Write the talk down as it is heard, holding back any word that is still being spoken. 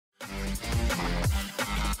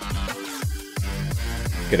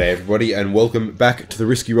G'day everybody and welcome back to the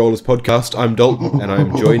Risky Rollers podcast. I'm Dalton and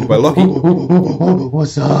I'm joined by Locky.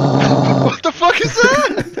 What's up? What the fuck is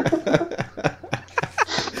that?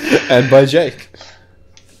 And by Jake.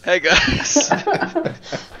 Hey guys. I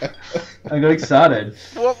got excited.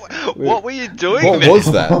 What were you doing What there? was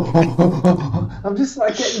that? I'm just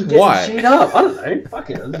like getting Why? shit up. I don't know. Fuck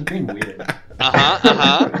it. This is being weird.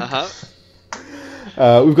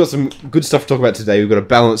 We've got some good stuff to talk about today. We've got a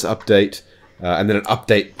balance update and then an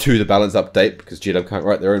update to the balance update because GW can't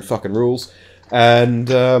write their own fucking rules. And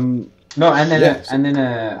No, and then Yes. and then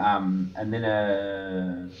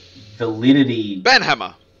a validity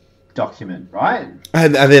Banhammer. document, right?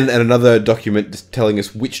 and then another document just telling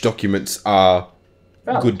us which documents are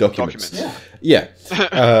Valid. good documents. Yeah.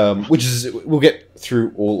 Which is we'll get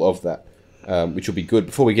through all of that. Which will be good.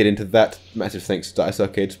 Before we get into that, massive thanks to Dice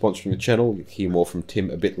Arcade sponsoring the channel. You'll hear more from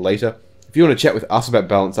Tim a bit later. If you want to chat with us about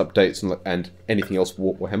balance updates and anything else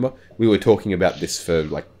Warhammer, we were talking about this for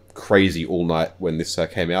like crazy all night when this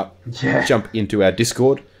came out. Yeah. Jump into our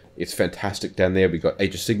Discord. It's fantastic down there. We've got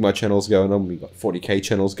Age of Sigmar channels going on. We've got 40k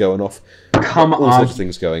channels going off. Come all sorts argue. of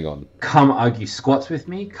things going on. Come argue squats with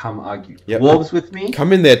me. Come argue Yep. dwarves with me.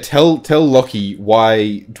 Come in there. Tell Locky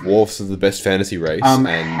why dwarves are the best fantasy race and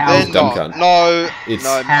how- he's a dumb No, cunt. no, It's-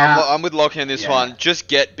 no. How- I'm with Locky on this Yeah. one. Just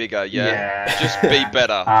get bigger, yeah. Just be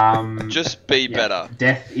better. Just be yeah, better.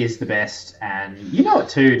 Death is the best, and you know it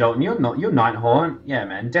too, Dalton. You're Nighthorn. Yeah,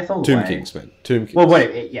 man. Death all the Tomb way. Kings, man. Tomb Kings. Well,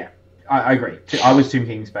 whatever. Yeah, I agree. I was Tomb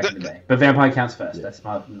Kings back in the day, but Vampire counts first. Yeah. That's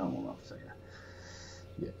my normal love. So yeah.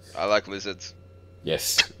 I like lizards.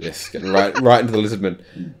 Yes. Getting right into the lizardmen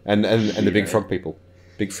and the big frog people,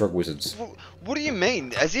 big frog wizards. What do you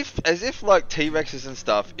mean? As if like T-Rexes and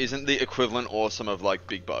stuff isn't the equivalent awesome of like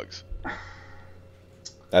big bugs.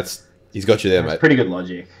 He's got you there, That's mate. pretty good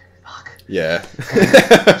logic. Fuck. Yeah.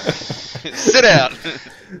 Sit out.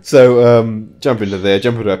 So jump into there.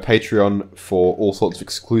 Jump into our Patreon for all sorts of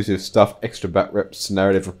exclusive stuff, extra bat reps,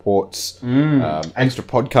 narrative reports, extra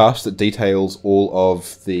podcasts that details all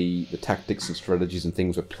of the tactics and strategies and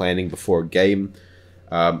things we're planning before a game,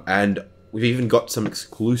 and we've even got some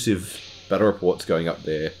exclusive battle reports going up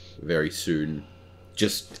there very soon.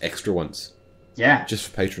 Just extra ones. Yeah. Just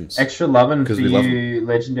for patrons. Extra loving for Because we love you,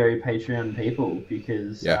 legendary Patreon people,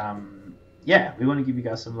 because Yeah. we want to give you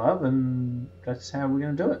guys some love, and that's how we're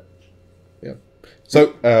going to do it. Yeah.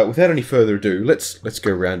 So, without any further ado, let's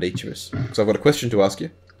go around each of us. Because I've got a question to ask you.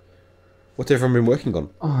 What's everyone been working on?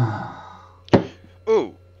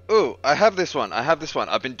 Ooh, I have this one.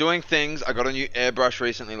 I've been doing things. I got a new airbrush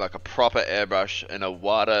recently, like a proper airbrush, and a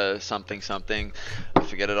water something. I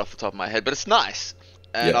forget it off the top of my head, but it's nice.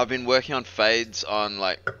 And Yeah. I've been working on fades on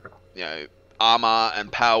like, armor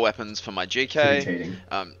and power weapons for my GK. Cheating.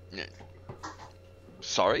 Yeah.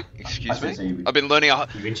 Sorry, excuse I me. said you've I've been learning a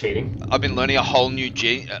been cheating. whole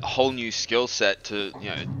new skill set to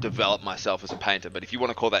develop myself as a painter. But if you want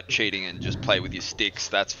to call that cheating and just play with your sticks,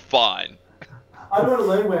 that's fine. I don't want to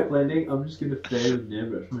learn wet blending. I'm just going to stay with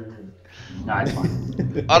airbrush. No, it's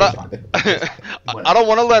fine. I don't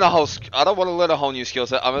want to learn a whole new skill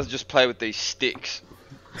set. I'm gonna just play with these sticks.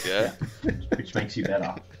 Yeah. Which makes you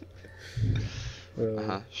better.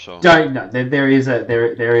 Sure. Don't no. There is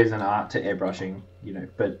an art to airbrushing,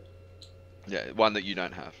 but Yeah, one that you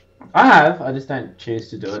don't have. I have. I just don't choose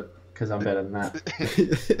to do it because I'm better than that.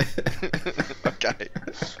 Okay.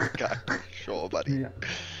 Sure, buddy. Yeah.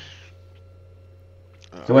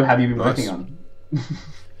 So what have you been Nice. working on?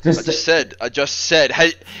 I just said.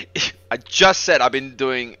 Hey, I just said I've been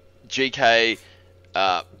doing GK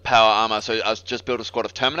power armor. So I just built a squad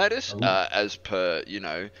of Terminators, as per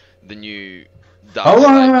the new Dataslate.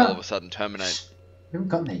 right. All of a sudden, terminate. We haven't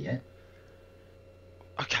gotten there yet.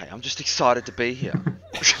 Okay, I'm just excited to be here.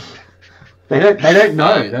 They don't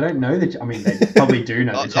know. They don't know that. I mean, they probably do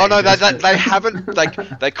know. Oh no, they haven't.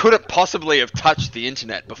 They couldn't possibly have touched the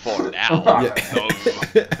internet before now.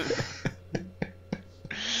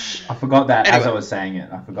 I forgot that Anyway. as I was saying it.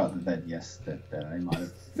 I forgot that they might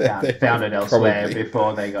have They found it elsewhere probably.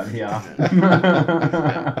 before they got here.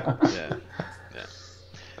 Yeah.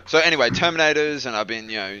 So anyway, Terminators, and I've been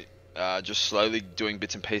just slowly doing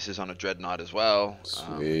bits and pieces on a Dread Knight as well.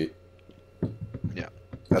 Sweet. Yeah.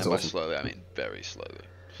 That's And by awesome. slowly, I mean very slowly.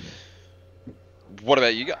 What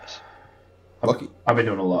about you guys? Lucky. I've been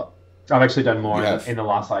doing a lot. I've actually done more You have. in the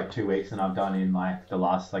last 2 weeks than I've done in the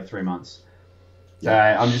last 3 months. So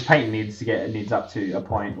Yeah. I'm just painting nids to get nids up to a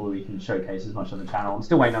point where we can showcase as much on the channel. I'm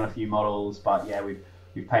still waiting on a few models, but yeah, we've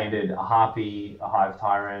painted a Harpy, a Hive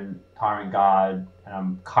Tyrant, Tyrant Guard, and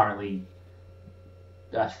I'm currently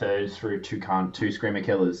a third through two Screamer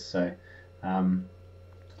Killers. So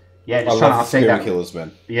yeah, I just trying love to the update Scary that. Killers,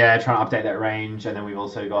 man. Yeah, trying to update that range, and then we've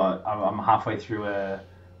also got. I'm halfway through a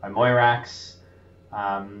Moirax,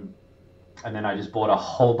 and then I just bought a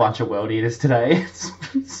whole bunch of World Eaters today.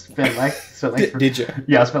 spent like Did you?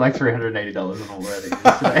 Yeah, I spent like $380 on all World Eaters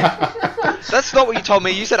today. That's not what you told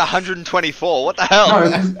me. You said 124. What the hell?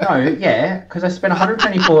 Because I spent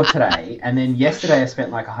 124 today, and then yesterday I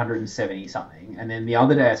spent like 170 something, and then the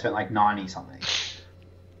other day I spent like 90 something.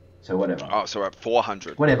 So whatever. Oh, so we're at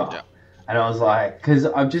 400. Whatever. Yeah. And I was like, because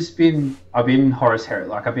I've been Horus Heresy.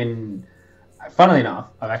 Like funnily enough,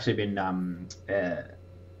 I've actually been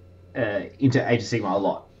into Age of Sigmar a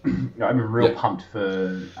lot. I've been real pumped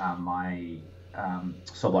for my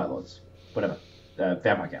Soulblight Lords, whatever,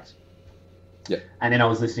 Vampire Counts. Yeah. And then I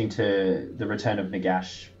was listening to the Return of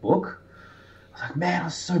Nagash book. I was like, man, I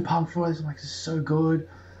was so pumped for this. I'm like, this is so good.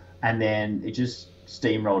 And then it just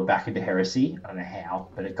steamrolled back into Heresy. I don't know how,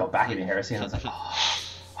 but it got back into Heresy, and I was like, oh.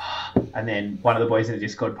 And then one of the boys in the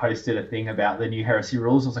Discord posted a thing about the new Heresy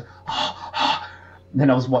rules. I was like, oh. And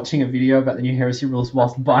then I was watching a video about the new Heresy rules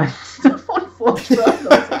whilst buying stuff on Forge World.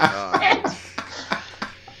 I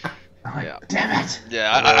was like, damn it.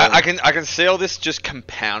 Yeah, I can see all this just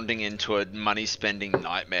compounding into a money spending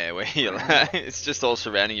nightmare where you're like, it's just all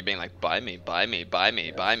surrounding you, being like, buy me. So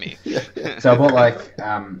I bought like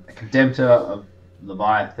a Condemptor of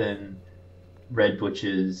Leviathan, Red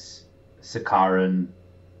Butchers, Sakaran.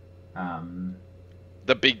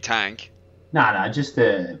 The big tank. No, just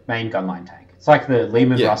the main gunline tank. It's like the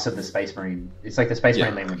Lehman Russ of the Space Marine. It's like the Space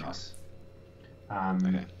Marine Lehman Russ.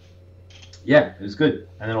 Okay. Yeah, it was good.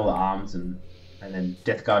 And then all the arms and then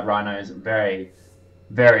Death Guard Rhinos. I'm very,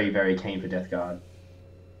 very, very keen for Death Guard.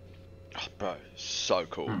 Oh, bro, so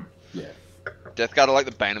cool. Yeah. Death Guard are like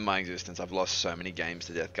the bane of my existence. I've lost so many games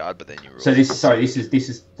to Death Guard, but then you rule. So this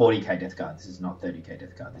is 40k Death Guard. This is not 30k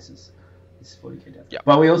Death Guard. This is 40k Death Guard. Yep.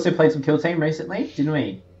 Well, we also played some Kill Team recently, didn't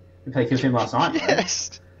we? We played Kill Team last night, right?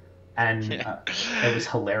 Yes. And it was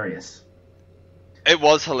hilarious. It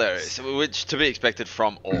was hilarious, which to be expected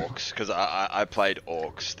from Orcs, because I played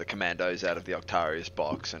Orcs, the commandos out of the Octarius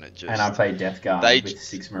box, and it just... And I played Death Guard with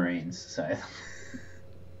 6 Marines, so...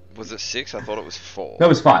 Was it 6? I thought it was 4. No, it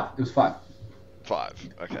was 5. It was 5. 5.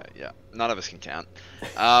 Okay, yeah. None of us can count.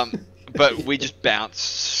 But we just bounced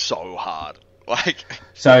so hard. Like...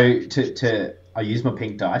 So, I used my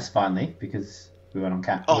pink dice, finally, because we went on,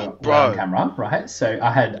 on camera, right? So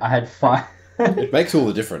I had 5... It makes all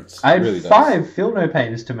the difference. I had really 5 Feel No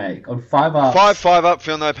Pains to make on 5 ups. 5 up,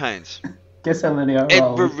 feel no pains. Guess how many I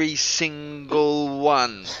rolled? Every single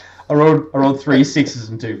one. I rolled 3 6s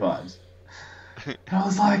and 2 5s. And I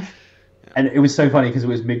was like... And it was so funny because it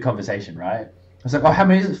was mid-conversation, right? I was like, oh, how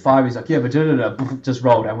many is it? 5? He's like, yeah, but just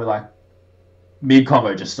rolled. And we're like,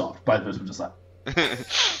 mid-combo just stopped. Both of us were just like...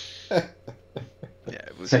 Yeah,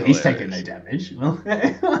 it was so hilarious. he's taking no damage.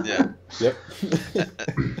 Yeah. Yep.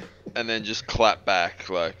 And then just clap back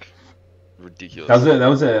like ridiculous. That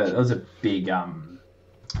was a big that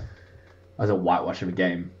was a whitewash of a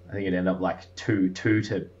game. I think it ended up like 2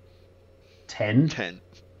 to 10. 10.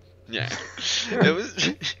 Yeah. It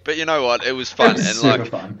was, but you know what? It was fun, was and super like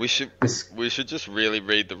fun. we should just really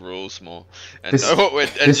read the rules more and This- know what we're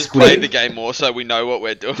and just squig- play the game more so we know what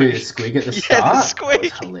we're doing. Dude, the squig at the Yeah, start. the That squig.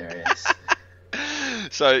 was hilarious.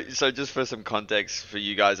 So just for some context for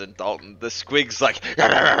you guys and Dalton, the squig's like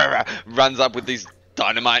runs up with this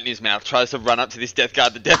dynamite in his mouth, tries to run up to this Death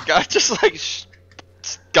Guard. The Death Guard just like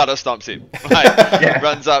gutter stomps him. Like,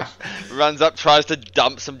 runs up, tries to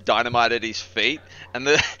dump some dynamite at his feet, and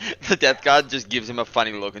the Death Guard just gives him a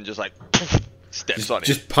funny look and just like steps on him.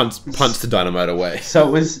 Just punts the dynamite away. So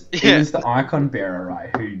it was the icon bearer,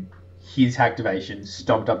 right, who his activation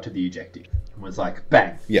stomped up to the objective and was like,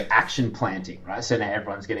 bang, action planting, right? So now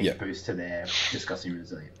everyone's getting a boost to their disgusting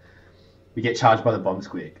resilient. We get charged by the bomb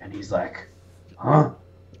squig, and he's like, huh?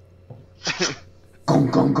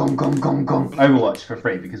 Gong, gong, gong, gong, gong, gong. Overwatch for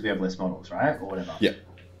free because we have less models, right? Or whatever. Yeah.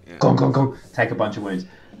 Gong, gong, gong. Take a bunch of wounds.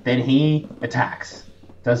 Then he attacks.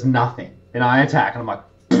 Does nothing. Then I attack, and I'm like,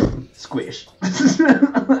 squish. And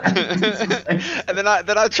then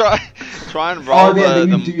I try and roll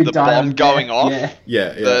the bomb going off.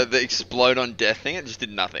 Yeah. The explode on death thing. It just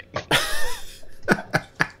did nothing.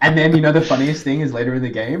 And then, you know, the funniest thing is later in the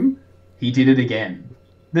game, he did it again.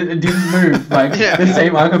 It didn't move. Like, the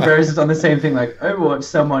same icon bearers is on the same thing. Like, Overwatch,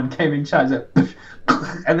 someone came in charge, like,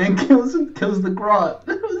 and then kills the Grot.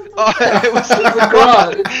 It was the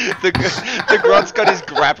Grot. The Grot's got his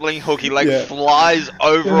grappling hook. He flies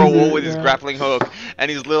over a wall with his grappling hook and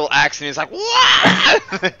his little axe, and he's like, "What?"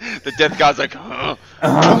 The Death Guard's like,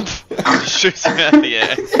 shoots him out of the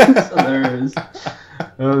air. It's hilarious.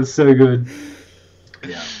 Oh, it was so good.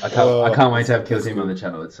 Yeah, I can't wait to have Kill Team on the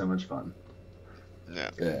channel. It's so much fun. Yeah.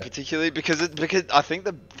 Particularly because I think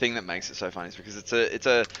the thing that makes it so fun is because it's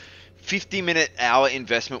a 50-minute hour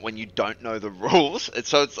investment when you don't know the rules.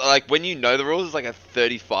 So it's like when you know the rules, it's like a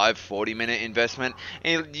 35-40 minute investment.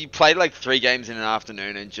 And you play like 3 games in an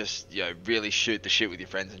afternoon and just really shoot the shit with your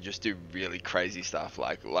friends and just do really crazy stuff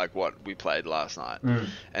like what we played last night.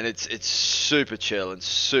 And it's super chill and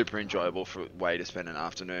super enjoyable for a way to spend an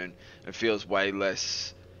afternoon. It feels way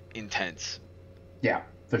less intense. Yeah,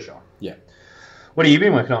 for sure. Yeah. What have you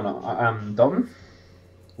been working on, Dalton?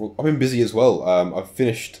 Well, I've been busy as well. I've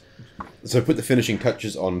finished... So I put the finishing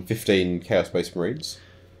touches on 15 Chaos Space Marines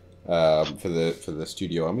for the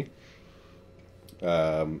Studio Army.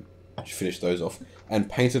 I just finished those off. And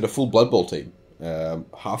painted a full Blood Bowl team.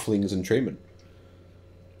 Halflings and Treemen.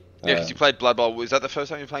 Yeah, because you played Blood Bowl. Was that the first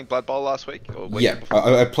time you were playing Blood Bowl last week? Or yeah,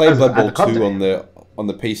 I played Blood Bowl 2 on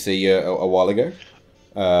the PC a while ago.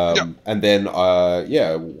 And then,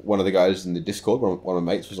 one of the guys in the Discord, one of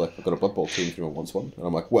my mates, was like, I've got a Blood Bowl team if anyone wants one. And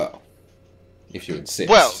I'm like, well, if you insist.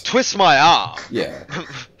 Well, twist my arm. Yeah.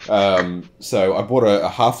 So I bought a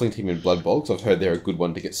Halfling team in Blood Bowl, because I've heard they're a good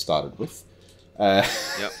one to get started with. As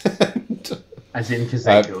in, because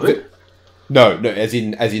they're good? No, as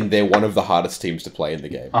in they're one of the hardest teams to play in the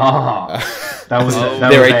game.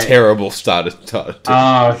 They're a terrible starter team.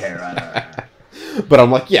 Oh, okay, right. But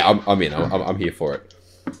I'm like, yeah, I'm in. I'm here for it.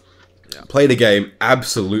 Yeah. Played a game,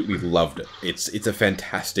 absolutely loved it. It's a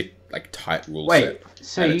fantastic, tight rule set.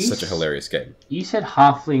 So and it's such a hilarious game. You said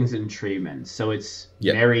Halflings and Treemen, so it's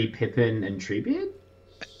Merry, Pippin, and Treebeard?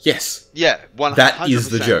 Yes. Yeah, 100%. That is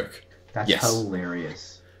the joke. That's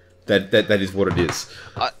hilarious. That is what it is.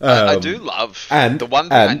 I do love the one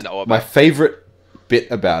thing I know about. My favourite bit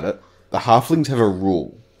about it, the Halflings have a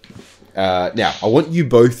rule. Now, I want you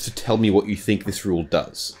both to tell me what you think this rule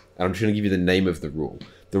does. And I'm just going to give you the name of the rule.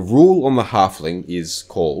 The rule on the Halfling is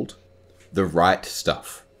called the right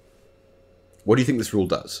stuff. What do you think this rule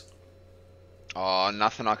does? Oh,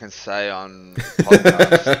 nothing I can say on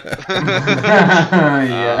podcast.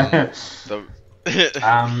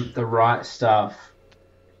 The right stuff.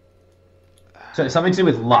 So something to do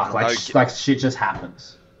with luck, like shit just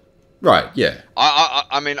happens. Right, yeah.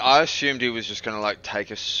 I mean, I assumed he was just going to, take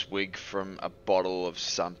a swig from a bottle of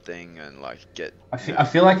something and, get... I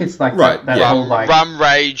feel like it's, that whole, Rum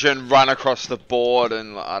rage and run across the board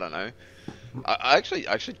and, I don't know. I actually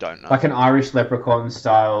don't know. Like an Irish leprechaun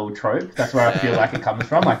style trope. That's where I feel like it comes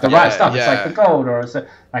from. Like, the right stuff. Yeah. It's like the gold or...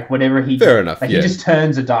 whatever he... Fair enough, he just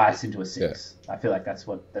turns a dice into a 6. Yeah. I feel like that's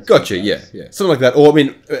what... Gotcha, yeah. Something like that. Or, I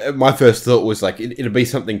mean, my first thought was, it'd be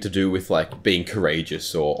something to do with, being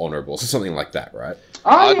courageous or honourable. So something like that, right?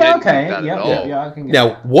 Oh, yeah, okay. Yeah, I can get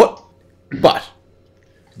that.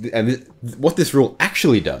 What this rule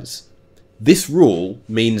actually does... This rule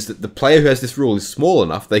means that the player who has this rule is small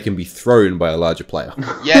enough they can be thrown by a larger player.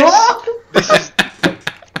 Yes,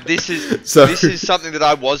 this is something that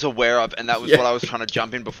I was aware of, and that was what I was trying to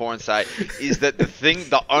jump in before and say. Is that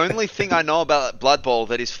the only thing I know about Blood Bowl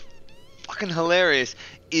that is fucking hilarious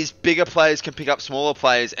is bigger players can pick up smaller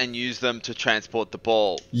players and use them to transport the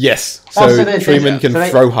ball. Yes, so Treemen can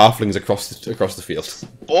throw halflings across the field.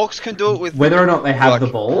 Orcs can do it with whether or not they have the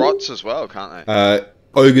ball. Grots as well, can't they?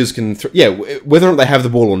 Ogres can... whether or not they have the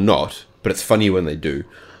ball or not, but it's funny when they do.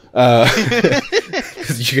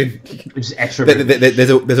 Because you can... Just extra...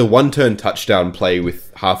 There's a one-turn touchdown play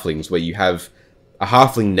with halflings where you have a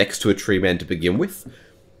halfling next to a tree man to begin with.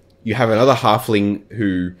 You have another halfling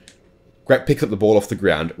who picks up the ball off the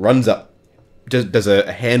ground, runs up, does a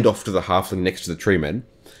handoff to the halfling next to the tree man.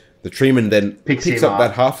 The tree man then picks up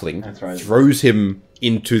that halfling, throws him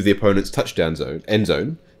into the opponent's end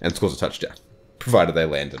zone, and scores a touchdown. Provided they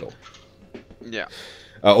land at all. Yeah.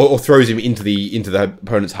 Or throws him into the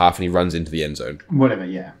opponent's half and he runs into the end zone. Whatever,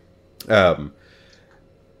 yeah.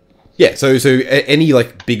 So any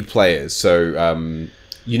big players, so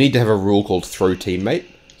you need to have a rule called throw teammate.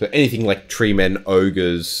 So anything like treemen,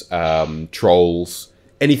 ogres, trolls,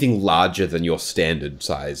 anything larger than your standard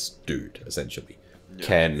size dude, essentially,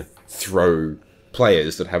 can throw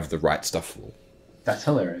players that have the right stuff rule. That's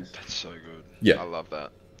hilarious. That's so good. Yeah. I love that.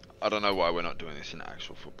 I don't know why we're not doing this in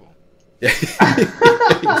actual football.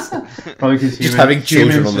 Probably because just having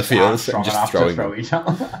children on the field and just throwing throw each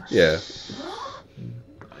other. Yeah.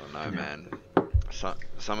 I don't know, man.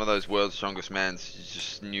 some of those world's strongest mans,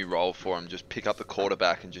 just new role for him. Just pick up the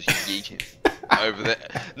quarterback and just yeet him over the.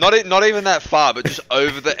 Not even that far, but just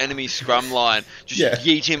over the enemy scrum line. Just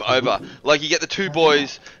yeet him over. Like you get the two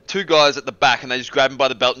guys at the back, and they just grab him by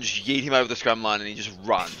the belt and just yeet him over the scrum line, and he just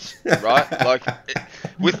runs. Right? Like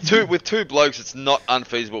with two blokes, it's not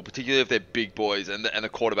unfeasible, particularly if they're big boys and the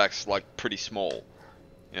quarterback's like pretty small.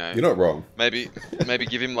 You know, you're not wrong. Maybe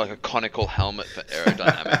give him like a conical helmet for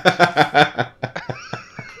aerodynamics.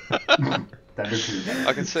 That'd be pretty better.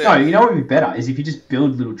 I can see. No, you know what would be better is if you just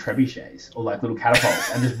build little trebuchets or like little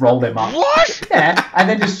catapults and just roll them up. What? Yeah, and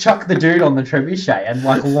then just chuck the dude on the trebuchet and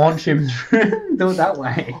like launch him through. Do it that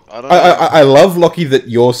way. I love, Locky, that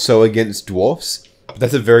you're so against dwarfs.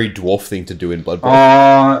 That's a very dwarf thing to do in Blood Bowl.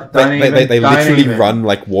 Oh, they literally run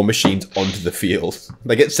like war machines onto the field.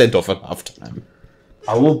 They get sent off at halftime.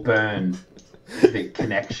 I will burn the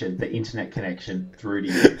internet connection through to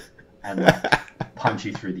you and like punch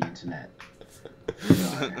you through the internet.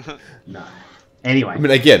 No. Anyway. I mean,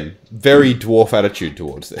 again, very dwarf attitude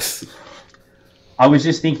towards this. I was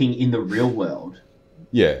just thinking in the real world.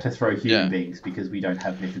 Yeah. To throw human beings because we don't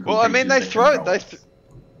have mythical. Well, I mean, they throw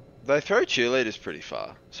cheerleaders pretty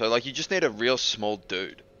far. So like, you just need a real small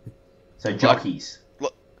dude. So jockeys.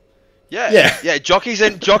 Yeah. Jockeys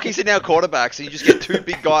and our quarterbacks, and you just get two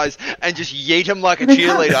big guys and just yeet them like a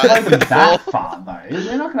cheerleader. Can't throw them that far though.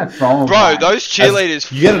 They're not going to throw them. Bro, those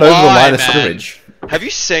cheerleaders. You get it over the line of scrimmage. Have you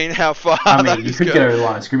seen how far? I mean, you could get over the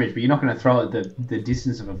line of scrimmage, but you're not going to throw it the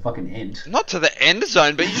distance of a fucking end. Not to the end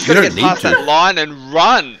zone, but you just got to get past that line and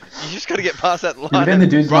run. You just got to get past that line. But then the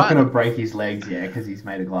dude's not going to break his legs, because he's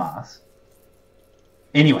made of glass.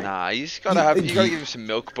 Anyway. Nah, you gotta give him some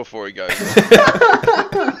milk before he goes.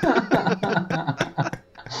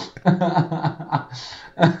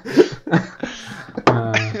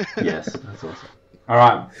 Yes, that's awesome. All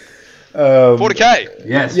right. 40k.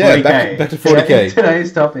 Yes, yeah, 40k. Back to 40k.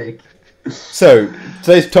 Today's topic. So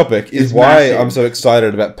today's topic is why massive. I'm so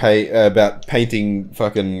excited about painting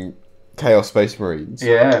fucking Chaos Space Marines.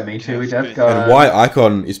 Yeah, me too. With Death Guard. And why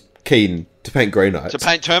Icon is keen to paint Grey Knights. To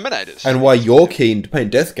paint Terminators. And why you're keen to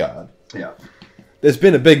paint Death Guard. Yeah. There's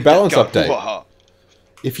been a big balance update. Wow.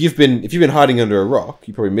 If you've been hiding under a rock,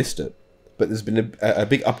 you probably missed it. But there's been a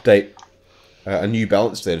big update. A new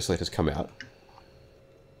balance Dataslate has come out.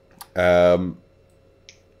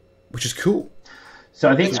 Which is cool. So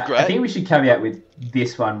I think we should caveat with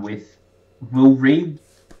this one with we'll read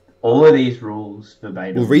all of these rules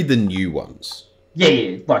verbatim. We'll read the new ones.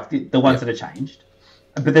 Yeah, like the ones that are changed.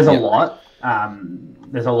 But there's a lot.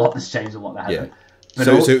 There's a lot that's changed, a lot that hasn't.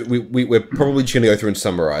 But so we're probably just going to go through and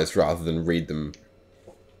summarize rather than read them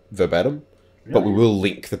verbatim. Really? But we will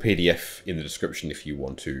link the PDF in the description if you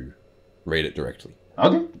want to read it directly.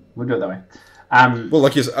 Okay, we'll do it that way. Well,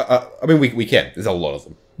 like, I mean, we can. There's a lot of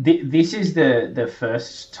them. This is the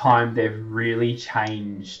first time they've really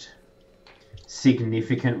changed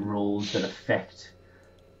significant rules that affect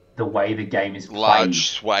the way the game is played.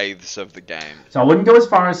 Large swathes of the game. So I wouldn't go as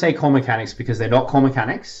far as say core mechanics because they're not core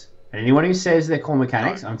mechanics. And anyone who says they're core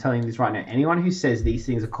mechanics, I'm telling you this right now, anyone who says these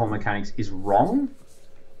things are core mechanics is wrong,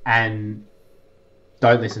 and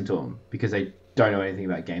don't listen to them because they don't know anything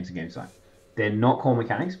about games and game design. They're not core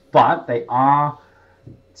mechanics, but they are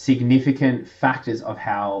significant factors of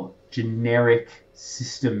how generic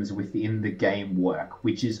systems within the game work,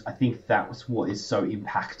 which is, I think that was what is so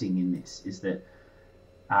impacting in this, is that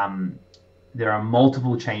there are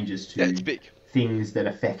multiple changes to things that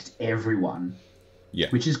affect everyone. Yeah,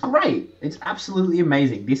 which is great. It's absolutely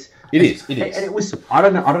amazing. It is. And it was. I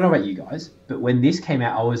don't know about you guys, but when this came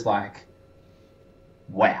out, I was like,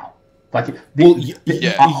 "Wow!" Like, you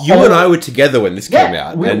and I were together when this came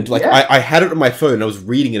out, and like I had it on my phone. And I was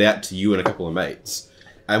reading it out to you and a couple of mates,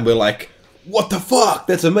 and we're like, "What the fuck?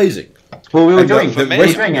 That's amazing!" Well, we were doing the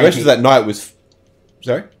rest of that night was.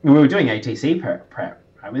 Sorry, we were doing ATC prep.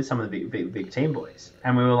 With some of the big team boys,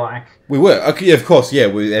 and we were like, we were okay, yeah, of course, yeah.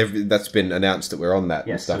 That's been announced that we're on that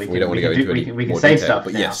and stuff. So we don't want to go into any we can more say detail, stuff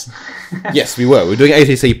but now. yes, yes, we were. We're doing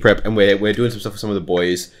ATC prep, and we're doing some stuff with some of the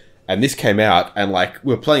boys. And this came out, and like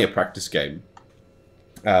we were playing a practice game,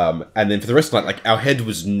 and then for the rest of the night, like our head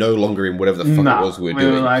was no longer in whatever the fuck it was we were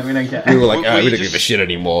doing. Were like, we don't care. We were like, we don't give a shit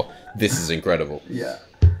anymore. This is incredible. Yeah.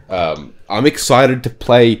 I'm excited to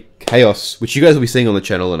play Chaos, which you guys will be seeing on the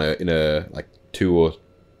channel in a like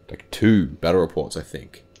two battle reports, I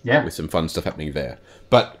think. Yeah. With some fun stuff happening there.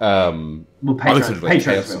 But, Patrons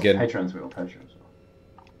will.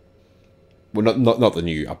 Well, not the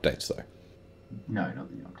new updates, though. No, not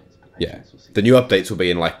the new updates. But will see. The new updates will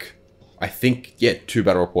be in, like, I think, 2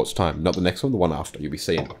 battle reports time. Not the next one, the one after. You'll be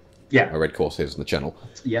seeing. Yeah. Red Course says on the channel.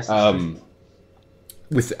 Yes.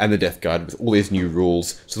 and the Death Guard with all these new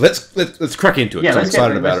rules. So let's crack into it. Yeah, I'm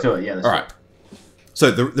excited about let's do it. Yeah, all right.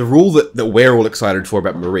 So the rule that we're all excited for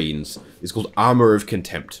about Marines is called Armor of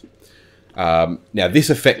Contempt. Now this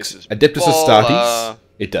affects Adeptus Astartes.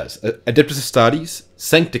 It does. Adeptus Astartes,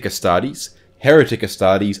 Sanctic Astartes, Heretic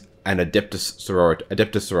Astartes, and Adeptus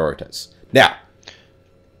Sororitas. Now,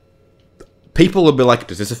 people will be like,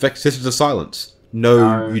 does this affect Sisters of Silence?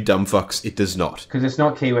 No, you dumb fucks, it does not. Because it's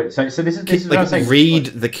not keyword. So this is what I'm saying. Read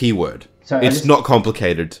the keyword. So it's not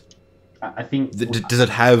complicated. I think... Does it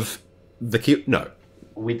have the key? No.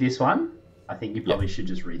 With this one, I think you probably should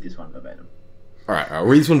just read this one verbatim. Alright, I'll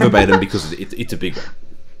read this one verbatim because it's a big one.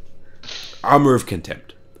 Armor of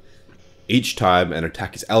Contempt. Each time an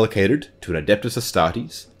attack is allocated to an Adeptus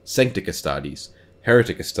Astartes, Sanctic Astartes,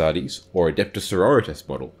 Heretic Astartes, or Adeptus Sororitas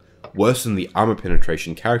model, worsen the armor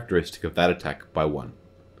penetration characteristic of that attack by 1.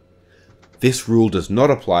 This rule does not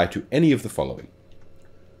apply to any of the following.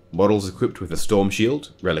 Models equipped with a Storm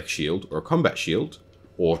Shield, Relic Shield, or a Combat Shield,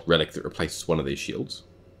 or Relic that replaces one of these shields.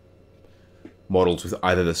 Models with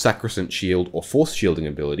either the Sacrosanct Shield or Force Shielding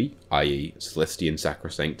ability, i.e. Celestian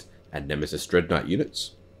Sacrosanct and Nemesis Dreadnought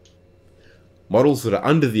units. Models that are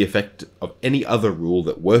under the effect of any other rule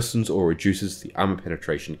that worsens or reduces the armor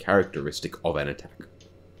penetration characteristic of an attack.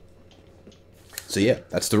 So yeah,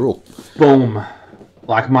 that's the rule. Boom.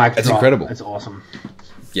 Like Mike. That's incredible. That's awesome.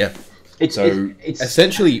 Yeah. It's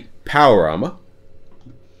essentially power armor.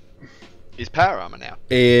 Is power armor now.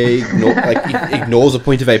 Ignores a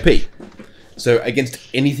point of AP. So against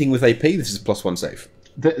anything with AP, this is +1 save.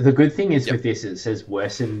 The good thing is with this, it says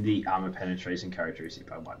worsen the armor penetration characteristic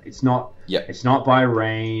by 1. It's not. Yep. It's not by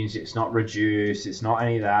range. It's not reduce. It's not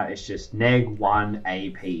any of that. It's just -1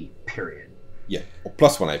 AP. Period. Yeah, or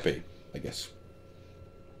 +1 AP, I guess.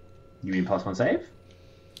 You mean +1 save?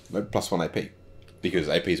 No, +1 AP, because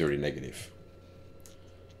AP is already negative.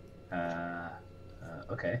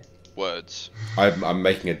 Okay. Words. I'm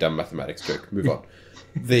making a dumb mathematics joke. Move on.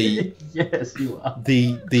 Yes, you are.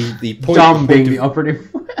 The point. Dumb being the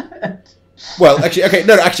operative word. Well, actually, okay,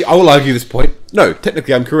 no, actually, I will argue this point. No,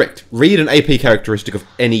 technically, I'm correct. Read an AP characteristic of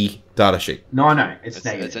any data sheet. No, it's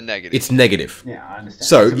negative. It's a negative. It's negative. Yeah, I understand.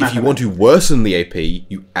 So, if you want to worsen the AP,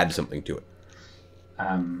 you add something to it.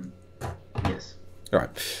 Yes. All right.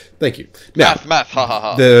 Thank you. Now, math, ha ha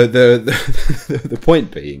ha. The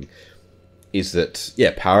point being is that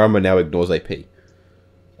power armor now ignores AP.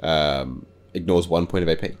 Ignores 1 point of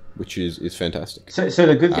AP, which is fantastic. So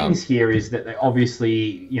the good things here is that they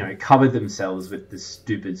obviously covered themselves with the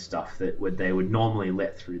stupid stuff that they would normally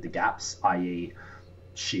let through the gaps, i.e.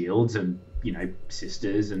 shields and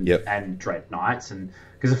sisters and dread knights. And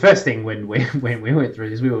because the first thing when we went through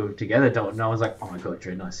this, we were together, Dalton, and I was like, oh my god,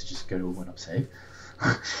 dread knights just go to a 1-up save.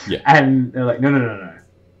 Yeah. And they're like, no.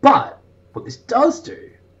 But what this does do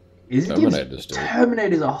is it gives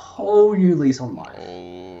Terminators a whole new lease on life.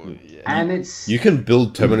 Oh, yeah. And you can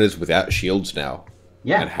build Terminators without shields now.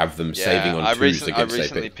 Yeah. And have them saving on 2s against AP. I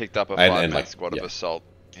recently picked up a 5-man squad of assault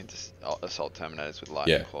Terminators with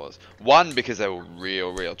lightning claws. 1, because they were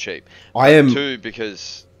real cheap. 2,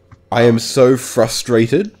 because I am so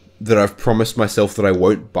frustrated that I've promised myself that I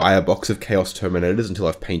won't buy a box of Chaos Terminators until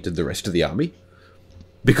I've painted the rest of the army.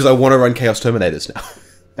 Because I want to run Chaos Terminators now.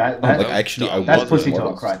 That's pussy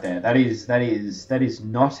talk right there. That is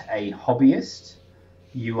not a hobbyist.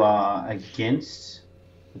 You are against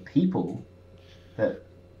the people that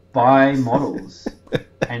buy models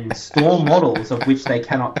and store models of which they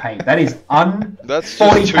cannot paint. That is that's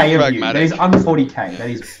 40k of you. That is 40k. That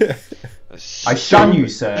is. I shun you,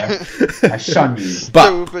 sir. I shun you.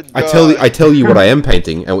 But I tell you what I am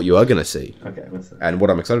painting and what you are going to see. Okay, what's that? And what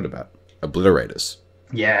I'm excited about: Obliterators.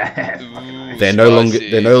 Yeah. Ooh, they're no longer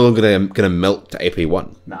going to melt to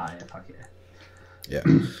AP1. Nah, yeah, fuck yeah.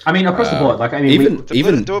 Yeah. I mean, across the board, like, I mean, do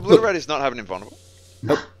Obliterators not have an invulnerable?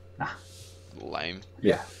 Nope. Nah. Lame.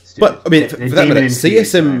 Yeah. But I mean, for that matter,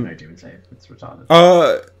 CSM. No demon save. It's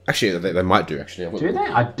retarded. Actually, they might do. Actually, do they?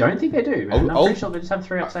 I don't think they do. Man. I'm pretty sure they just have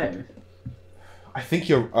 3-up save. I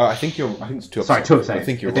think I think it's 2-up. Sorry, 2-up save. I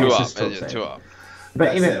think you're 2-up.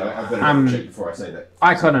 But even I better check before I say that.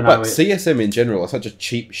 I kind of know. But CSM in general is such a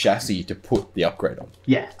cheap chassis to put the upgrade on.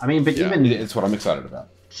 Yeah, I mean, but even it's what I'm excited about.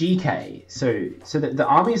 GK, so the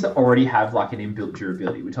armies that already have like an inbuilt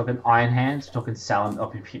durability. We're talking Iron Hands, we're talking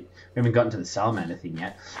we haven't gotten to the Salamander thing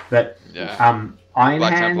yet, but Iron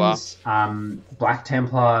Black Hands, Black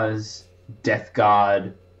Templars, Death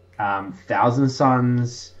Guard, Thousand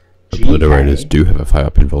Suns, GK. Obliterators do have a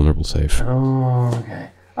 5-up invulnerable save. Oh,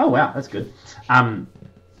 okay. Oh wow, that's good.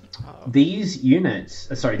 These units,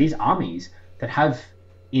 these armies that have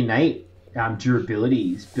innate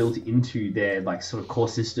durabilities built into their like sort of core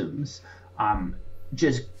systems,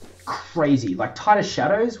 just crazy. Like Titus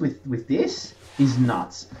Shadows with this is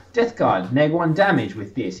nuts. Death Guard neg 1 damage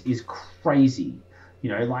with this is crazy. You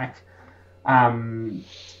know, like Iron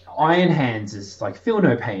Hands is like feel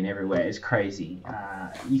no pain everywhere is crazy.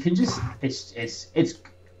 You can just it's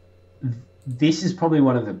this is probably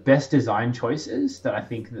one of the best design choices that I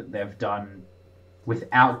think that they've done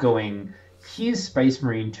without going, here's Space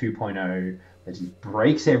Marine 2.0 that just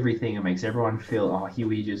breaks everything and makes everyone feel, oh, here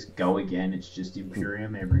we just go again, it's just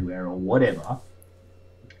Imperium everywhere or whatever.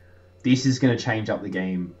 This is going to change up the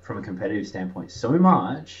game from a competitive standpoint so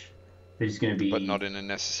much that it's going to be... But not in a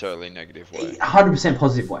necessarily negative way. 100%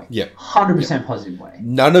 positive way. Yeah. 100% positive way.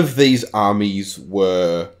 None of these armies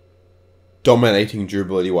were dominating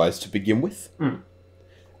durability-wise to begin with.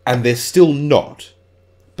 And they're still not.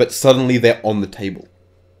 But suddenly they're on the table.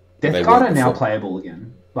 Death Guard are now playable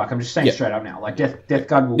again. Like, I'm just saying straight up now. Like, Death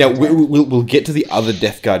Guard will... Now, we'll get to the other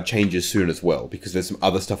Death Guard changes soon as well, because there's some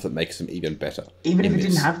other stuff that makes them even better. Even if it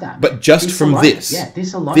didn't have that. But just this from alone. This... Yeah,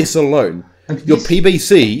 this alone. This alone. Like, your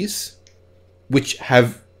PBCs, which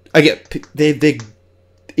have... They're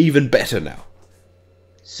even better now.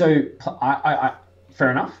 So, I fair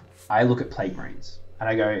enough. I look at Plague Marines, and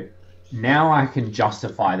I go, now I can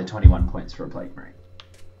justify the 21 points for a Plague Marine.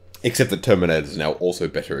 Except that Terminator is now also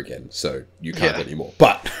better again, so you can't anymore.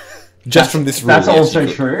 But just from this rule, that's also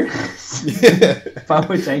true. But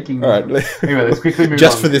we're taking. All right. Anyway, let's quickly move on.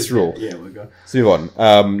 Just for this rule. Yeah, we'll go. Let's move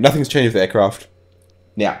on. Nothing's changed with aircraft.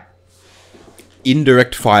 Now,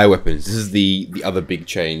 indirect fire weapons. This is the other big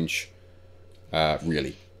change.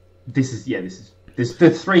 Really. This is There's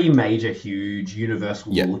the three major, huge,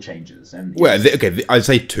 universal rule changes, and I'd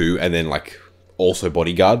say two, and then like also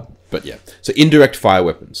bodyguard. But yeah, so indirect fire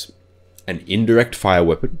weapons. An indirect fire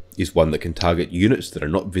weapon is one that can target units that are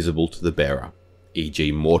not visible to the bearer, e.g.,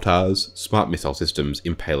 mortars, smart missile systems,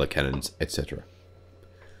 impaler cannons, etc.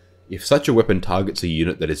 If such a weapon targets a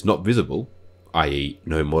unit that is not visible, i.e.,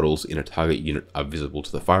 no models in a target unit are visible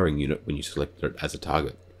to the firing unit when you select it as a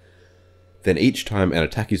target, then each time an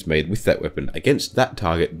attack is made with that weapon against that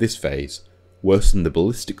target this phase, worsen the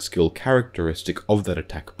ballistic skill characteristic of that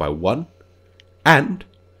attack by 1, and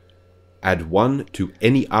add 1 to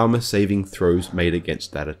any armor saving throws made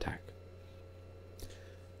against that attack.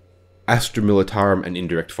 Astra Militarum and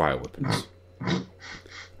indirect fire weapons.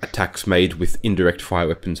 Attacks made with indirect fire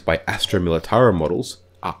weapons by Astra Militarum models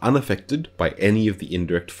are unaffected by any of the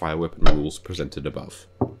indirect fire weapon rules presented above.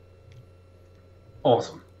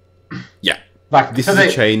 Awesome. Yeah. Like, this is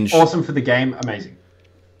a change. Awesome for the game. Amazing.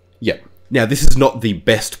 Yeah. Now, this is not the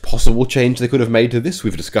best possible change they could have made to this.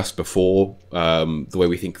 We've discussed before the way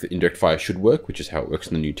we think that indirect fire should work, which is how it works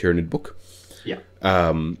in the new Tyranid book. Yeah.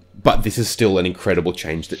 But this is still an incredible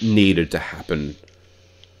change that needed to happen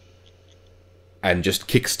and just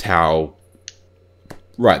kicks Tau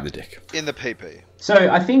right in the dick. In the PP. So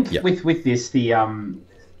I think with this, the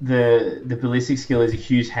ballistic skill is a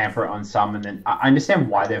huge hamper on some, and then I understand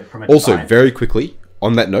why they're from a Also, very quickly,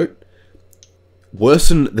 on that note,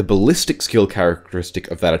 worsen the ballistic skill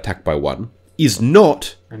characteristic of that attack by 1 is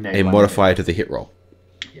not a modifier to the hit roll.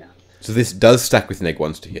 Yeah. So this does stack with neg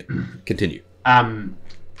 1s to hit. Continue.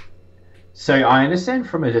 So I understand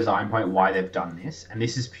from a design point why they've done this, and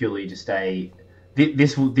this is purely just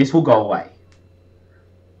this will go away.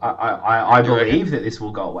 I believe that this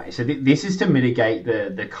will go away. So this is to mitigate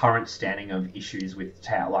the current standing of issues with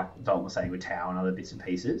Tau, like Dalton was saying with Tau and other bits and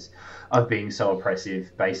pieces, of being so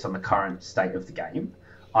oppressive based on the current state of the game.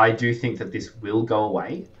 I do think that this will go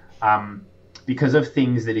away because of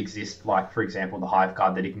things that exist, like, for example, the Hive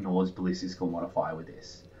Guard that ignores ballistic skill modifier with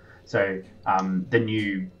this. So the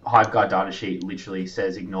new Hive Guard datasheet literally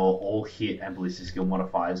says ignore all hit and ballistic skill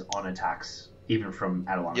modifiers on attacks, even from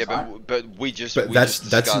Adeline. Yeah, but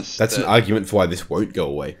that's an argument for why this won't go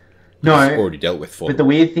away. No, it's already dealt with for. But the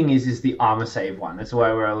weird thing is the armor save one. That's the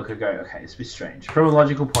way where I look and go, okay, it's a bit strange. From a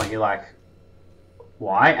logical point, you're like,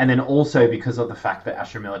 why? And then also because of the fact that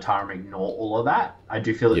Astra Militarum ignore all of that, I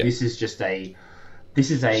do feel that this is just a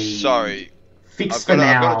sorry fix for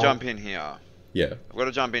now. I've got to jump in here. Yeah, I've got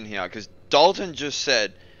to jump in here because Dalton just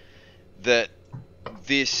said that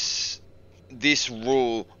this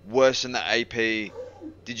rule worsen the AP.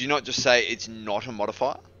 Did you not just say it's not a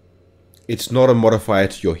modifier? It's not a modifier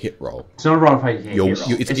to your hit roll. It's not a modifier to your hit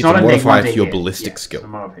roll. It's not a modifier to your ballistic skill.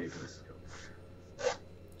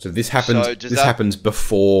 So this happens. Happens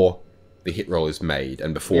before the hit roll is made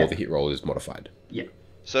and before the hit roll is modified. Yeah.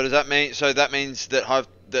 So does that mean? So that means that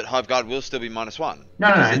that Hive Guard will still be -1.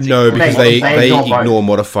 No, because they ignore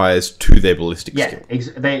modifiers to their ballistic skill.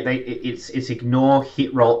 It's ignore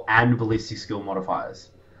hit roll and ballistic skill modifiers.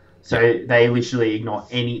 So they literally ignore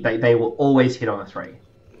any. They will always hit on the 3.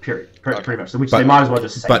 Period. Pretty much. So they might as well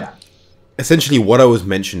just say that. Essentially, what I was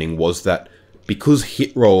mentioning was that because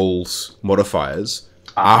hit rolls modifiers,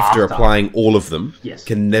 after applying all of them,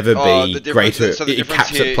 can never be greater. So it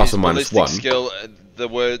caps at plus or minus 1. Skill,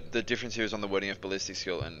 the difference here is on the wording of ballistic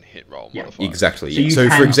skill and hit roll modifier. Exactly. So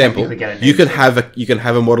for example, you can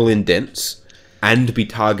have a model in dense and be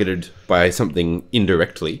targeted by something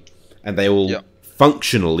indirectly, and they will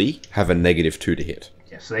functionally have a -2 to hit.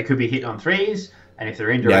 Yeah, so they could be hit on 3s, and if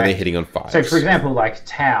they're indirect, now they're hitting on 5s. So for example, like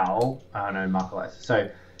Tau, So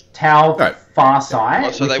Tau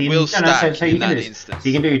Farsight. So they will stack in that instance. So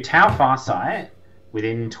you can do Tau Farsight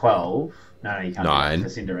within 12. No, you can't. 9.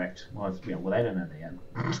 It's indirect. Well, they don't know the end.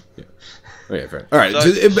 Okay, fair. All right. So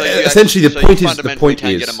essentially, the point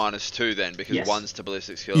is get a -2 then because one's to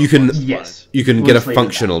ballistic skill. You can get a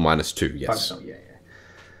functional -2. Yes. Functional, yeah.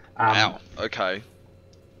 Wow. Okay.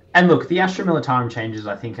 And look, the Astra Militarum changes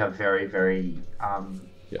I think are very, very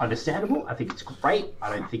understandable. I think it's great.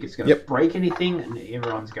 I don't think it's going to break anything, and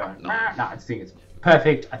everyone's going, no, I think it's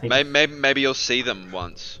perfect. I think maybe you'll see them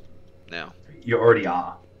once now. You already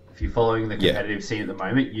are. If you're following the competitive scene at the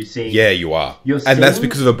moment, you see. Yeah, you are. And that's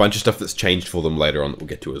because of a bunch of stuff that's changed for them later on that we'll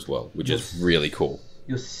get to as well, which is really cool.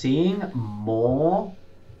 You're seeing more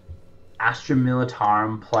Astra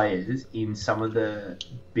Militarum players in some of the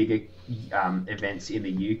bigger events in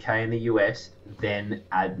the UK and the US than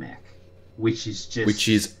AdMech, which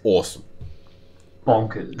is awesome,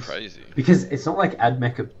 bonkers, crazy. Because it's not like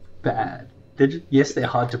AdMech are bad. They're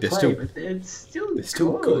hard to play, but they're still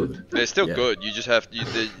good. They're still good. You just have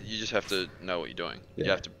to know what you're doing. Yeah.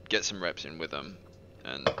 You have to get some reps in with them,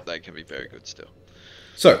 and they can be very good still.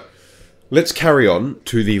 So, let's carry on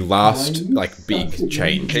to the last big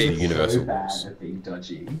change to the Universal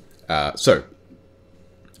rules. So,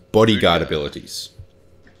 bodyguard abilities.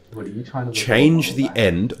 What are you trying to change the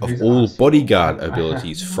end of all bodyguard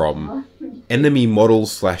abilities from enemy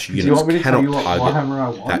models / units cannot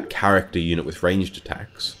target that character unit with ranged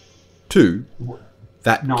attacks to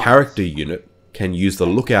that character unit can use the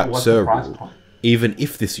lookout sir rule even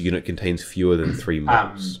if this unit contains fewer than 3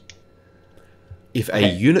 models. If a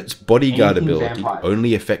unit's bodyguard ability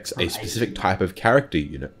only affects a specific type of character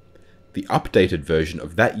unit, the updated version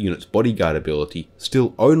of that unit's bodyguard ability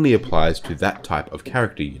still only applies to that type of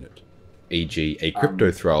character unit. E.g., a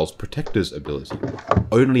Crypto Thrall's Protector's ability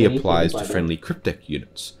only applies to friendly Cryptek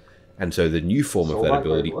units, and so the new form of that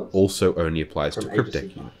ability also only applies to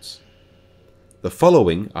Cryptek units. The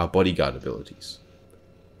following are bodyguard abilities.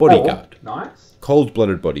 Bodyguard.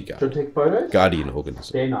 Cold-blooded bodyguard. Guardian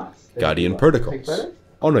organism. Guardian protocols.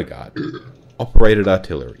 Honor guard. Operated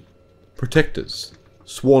artillery. Protectors.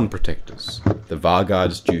 Sworn protectors. The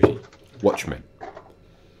Varguard's duty. Watchmen.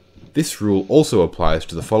 This rule also applies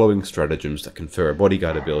to the following stratagems that confer a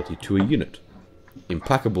bodyguard ability to a unit.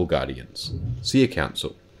 Implacable Guardians. Seer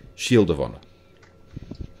Council. Shield of Honor.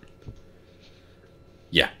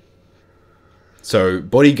 Yeah. So,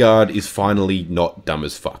 bodyguard is finally not dumb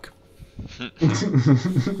as fuck.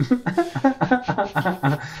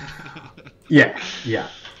 Yeah.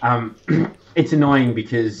 It's annoying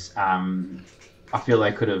because I feel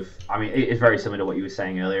they could have. I mean, it's very similar to what you were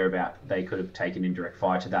saying earlier about they could have taken indirect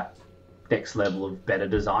fire to that next level of better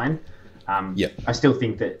design. I still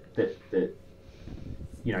think that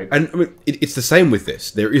you know, and I mean, it's the same with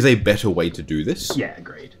this. There is a better way to do this. Yeah,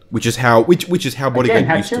 agreed. Which is how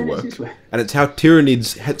bodyguard used to work, and it's how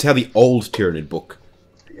the old Tyranid book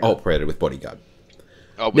operated with bodyguard.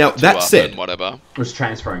 Now that said, was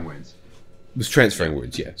transferring wounds.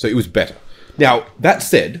 Yeah. So it was better. Now that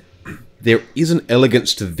said, there is an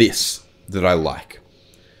elegance to this that I like.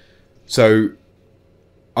 So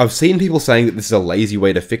I've seen people saying that this is a lazy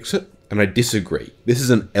way to fix it, and I disagree. This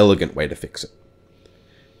is an elegant way to fix it.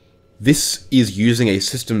 This is using a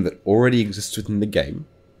system that already exists within the game,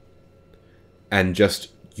 and just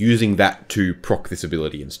using that to proc this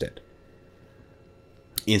ability instead.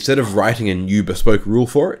 Instead of writing a new bespoke rule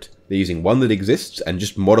for it, they're using one that exists and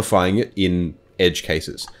just modifying it in edge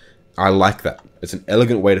cases. I like that. It's an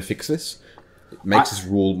elegant way to fix this. It makes this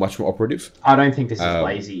rule much more operative. I don't think this is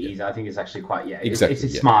lazy either. I think it's actually quite,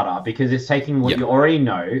 it's smarter because it's taking what you already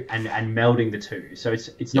know and melding the two. So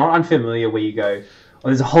it's not unfamiliar where you go, oh,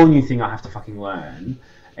 there's a whole new thing I have to fucking learn.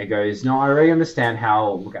 It goes, no, I already understand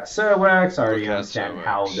how Lookout Sir works. I already understand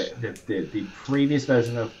how the previous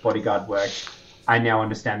version of Bodyguard works. I now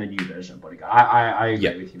understand the new version of Bodyguard. I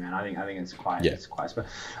agree with you, man. I think it's quite special.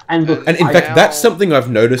 And look, and in fact, that's something I've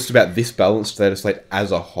noticed about this balanced Dataslate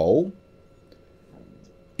as a whole.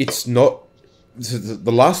 It's not.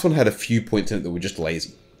 The last one had a few points in it that were just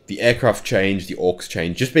lazy. The aircraft change, the orcs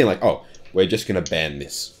change, just being like, oh, we're just going to ban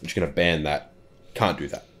this. We're just going to ban that. Can't do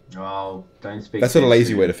that. Oh, don't speak. That's not a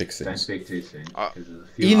lazy way to fix things. Don't speak too soon.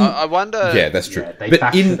 I wonder. Yeah, that's true. Yeah, they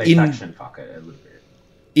faction fuck it a little bit.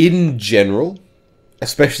 In general,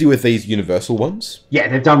 especially with these universal ones. Yeah,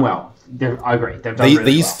 they've done well. I agree. They've done really well.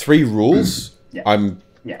 These 3 rules, I'm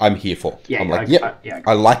here for. Yeah, I'm like,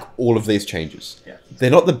 I like all of these changes. Yeah.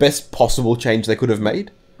 They're not the best possible change they could have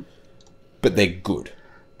made, but they're good.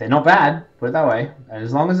 They're not bad, put it that way. And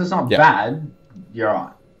as long as it's not bad, you're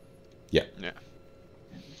alright. Yeah. Yeah.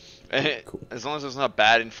 Cool. As long as it's not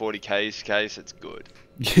bad in 40K's case, it's good.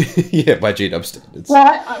 Yeah, by GW standards.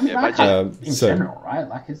 Well, I mean, in so, general, right?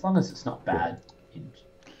 Like, as long as it's not bad, I mean,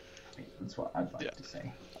 that's what I'd like to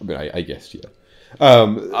say. I mean, I guess, yeah. I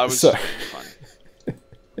was so funny.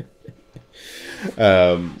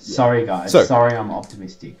 Sorry, guys. Sorry, I'm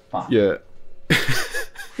optimistic. But yeah.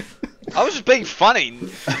 I was just being funny.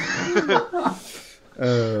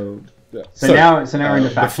 Yeah. So now we're into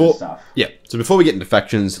faction stuff. Yeah. So before we get into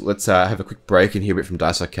factions, let's have a quick break and hear a bit from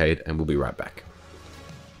Dice Arcade, and we'll be right back.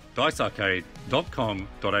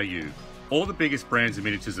 DiceArcade.com.au. All the biggest brands in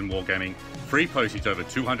miniatures and wargaming. Free postage over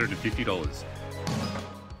 $250.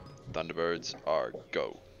 Thunderbirds are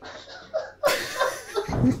go.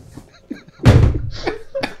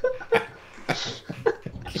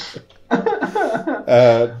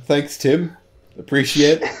 Thanks, Tim.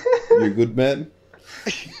 Appreciate it. You're a good man.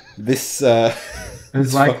 This it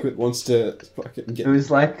was like wants to fucking get. It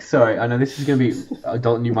was like, sorry, I know this is gonna be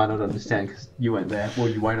Dalton. You might not understand because you weren't there. Well,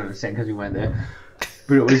 you won't understand because you weren't there.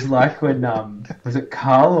 But it was like when was it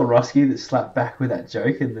Carl or Roski that slapped back with that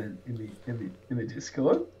joke in the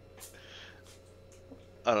Discord?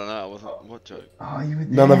 I don't know. What joke? Oh, you were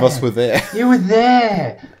there. None of us were there. You were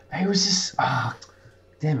there. It was just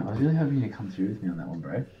damn it. I was really hoping you to come through with me on that one,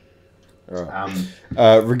 bro.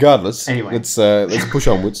 Right. Regardless, anyway, let's push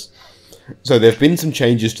onwards. So there have been some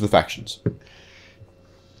changes to the factions.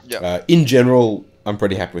 Yeah. In general, I'm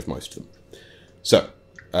pretty happy with most of them. So,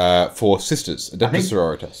 for sisters, Adeptus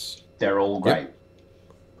Sororitas, they're all great. Yep.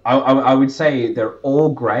 I would say they're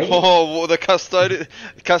all great. Oh, well, the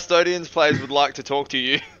custodians players would like to talk to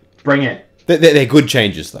you. Bring it. They're good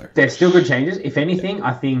changes, though. They're still good changes. If anything,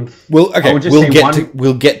 I think. We'll get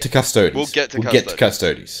to custodians. We'll get to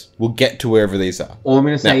custodians. We'll get to wherever these are. All I'm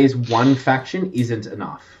going to say is one faction isn't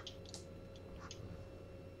enough.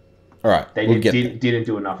 All right, didn't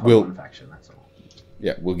do enough on one faction. That's all.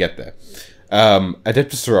 Yeah, we'll get there.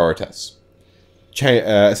 Adeptus Sororitas.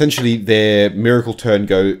 Essentially, their miracle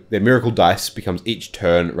dice becomes each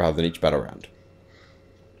turn rather than each battle round.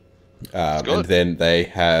 And then they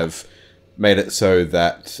have made it so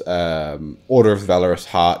that Order of the Valorous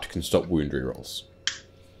Heart can stop wound rerolls.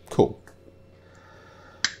 Cool.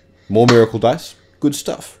 More miracle dice. Good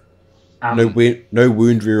stuff. No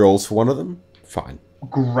wound rerolls for one of them. Fine.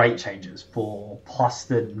 Great changes for plus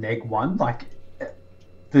the neg one. Like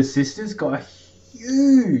the sisters got a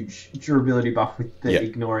huge durability buff with the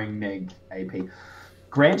ignoring neg AP.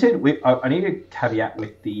 Granted, I need a caveat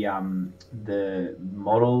with the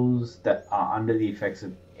models that are under the effects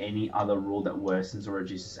of any other rule that worsens or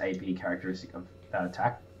reduces AP characteristic of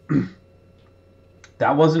attack.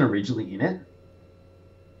 That wasn't originally in it.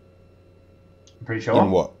 I'm pretty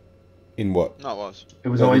sure. In what? No, it was. It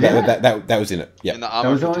was always in it? That was in it. Yeah. In the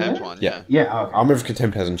Armor of Contempt one. Yeah. Yeah. Okay. Armor of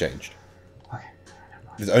Contempt hasn't changed. Okay.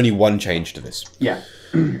 There's only one change to this. Yeah.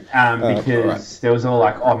 Because there was all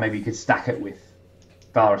like, oh, maybe you could stack it with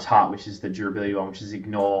Valorous Heart, which is the durability one, which is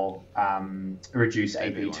ignore, reduce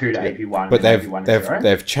AP2 to AP1. But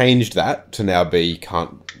they've changed that to now be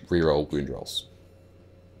can't reroll wound rolls.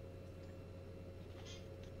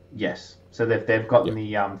 Yes. So they've gotten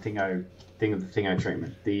the Thingo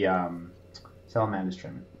treatment, the Salamander's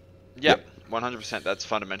treatment. Yeah, 100%. It's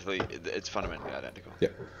fundamentally identical. Yeah.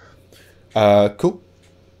 Cool.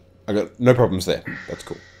 I got no problems there. That's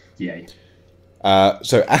cool. Yeah.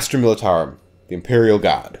 So Astra Militarum, the Imperial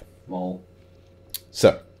Guard. Well.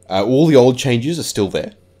 So all the old changes are still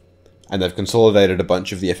there, and they've consolidated a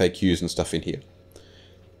bunch of the FAQs and stuff in here.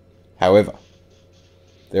 However,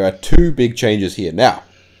 there are two big changes here. Now,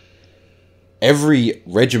 every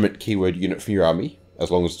regiment keyword unit from your army, as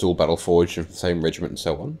long as it's all battle forged and from the same regiment and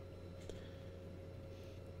so on,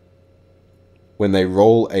 when they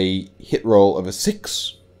roll a hit roll of a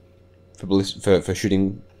 6 for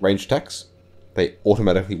shooting ranged attacks, they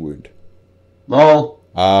automatically wound. Lol.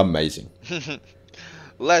 Amazing.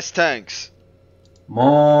 Less tanks.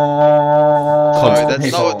 More. Sorry, that's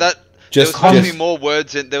people. not that. Just- there was supposed to just- be more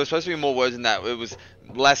words in. There was supposed to be more words in that. It was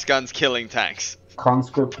less guns killing tanks.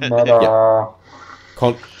 Conscript meta.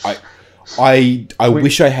 I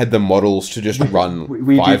wish I had the models to just run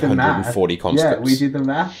we did the 540 math. conscripts. Yeah, we did the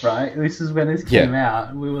math, right? This is when this came out.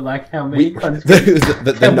 And we were like, how many The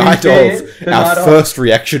conscripts? night of, our first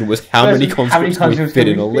reaction was how many conscripts can we fit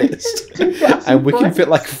in a list? And we can fit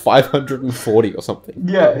like 540 or something.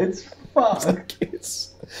 Yeah, it's fucked.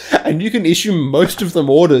 And you can issue most of them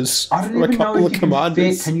orders I don't from a even know couple if of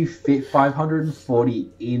commanders. can you fit 540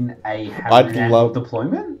 in a hammer and anvil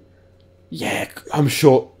deployment? Yeah, I'm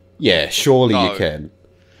sure. Yeah, surely No. you can.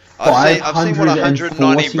 I've seen what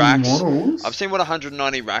 190 racks. models? I've seen what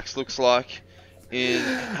 190 racks looks like in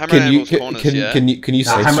Hammer and Can you Anvil's corners. can you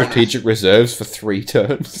say Hammer- strategic reserves for 3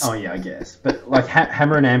 turns? Oh yeah, I guess. But like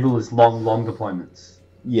hammer and anvil is long deployments.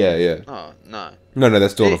 Yeah. Oh no. No,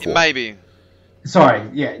 that's Dawn of War. Maybe. Sorry,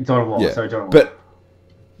 yeah, Dawn of War. Yeah. Sorry, Dawn of War. But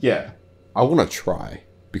yeah, I want to try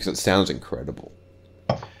because it sounds incredible.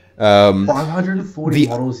 540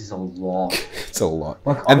 models is a lot. It's a lot.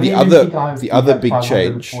 Like, And I the don't even think other I've had big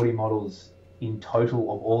change. 540 models in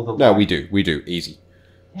total of all the. No, we do easy.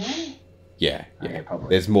 Yeah. Okay, probably.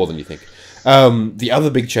 There's more than you think. The other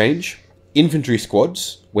big change: infantry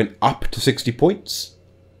squads went up to 60 points,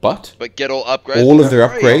 but get all upgrades. all of their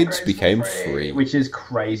free. upgrades became free, which is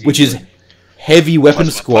crazy. which is heavy weapon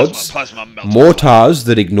squads, Plasma, mortars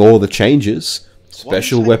that ignore the changes,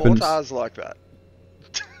 special Why do you say weapons. Mortars like that.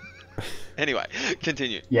 Anyway,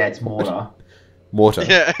 continue. Yeah, it's mortar. Mortar.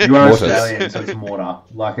 Yeah. You are Mortars. Australian, so it's mortar.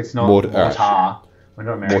 Like it's not Mortar, mortar. alright. We're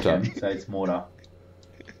not American, Mortar. so it's mortar.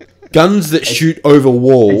 Guns that shoot over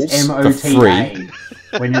walls It's for free. MOTA.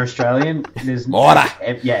 When you're Australian, there's Mortar.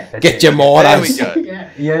 Yeah, that's Get it. your mortars. There we go. Yeah,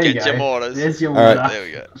 there you Get go. your mortars. There's your Alright. mortar. There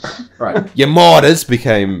we go. Right. Your mortars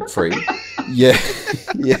became free. Yeah.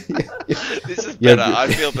 Yeah. This is Yeah, better. but-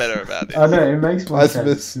 I feel better about this. I know, it makes more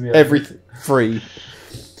sense. to me. Everything free.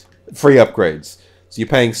 Free upgrades. So you're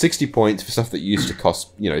paying 60 points for stuff that used to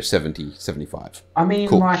cost, 70, 75. I mean,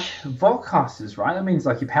 Cool. like, Voltcasters, right? That means,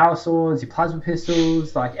 like, your power swords, your plasma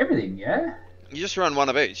pistols, like, everything, yeah? You just run one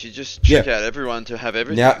of each. You just check Yeah. out everyone to have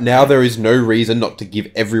everything. Now there is no reason not to give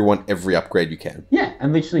everyone every upgrade you can. Yeah,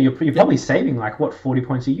 and literally, you're probably saving, like, 40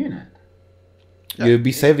 points a unit? Yeah. You'll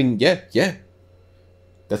be saving, yeah.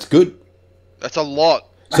 That's good. That's a lot.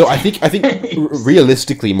 So I think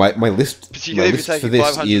realistically, my list Particularly if for you're taking this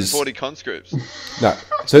is 540 conscripts. no.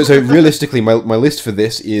 So realistically, my list for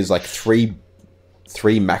this is like three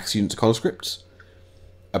max units of conscripts,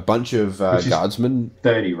 a bunch of Which is guardsmen.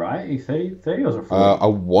 30, right? 30 or is it 40? I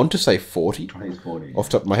want to say 40 I think it's 40. off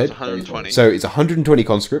the top of my head. 120. So it's 120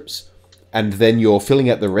 conscripts, and then you're filling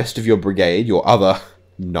out the rest of your brigade, your other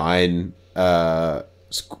 9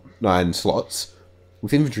 slots,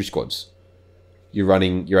 with infantry squads. You're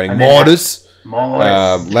running And then mortars,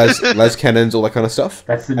 Mortars. las cannons, all that kind of stuff.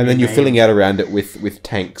 That's the and new then you're name. filling out around it with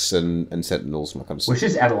tanks and sentinels and that kind of Well, stuff.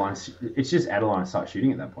 it's just add a line and start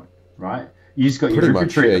shooting at that point, right? You just got your Pretty much,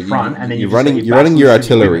 infantry at yeah. the front, and then You're you've just running- got you're running your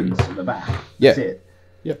battalions and artillery. weapons at the back. Yeah. That's it.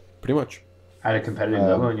 Yeah, pretty much. At a competitive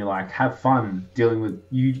level, and you're like, have fun dealing with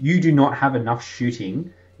you. You do not have enough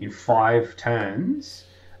shooting in 5 turns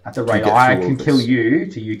at the rate get I through all can this. kill you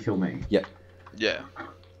to you kill me. Yeah. Yeah.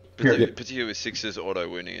 Yeah. Particularly with 6's auto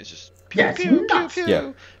wounding, it's just Yeah, it's nuts.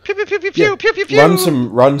 Yeah. pew pew pew pew Yeah. pew pew pew.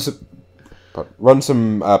 Run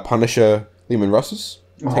some Punisher Lehman Russes,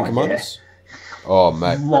 Oh, tank commanders. Oh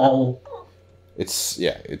mate, Lol. it's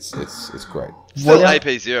great. Still What el-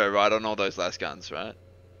 AP0, right, on all those last guns, right?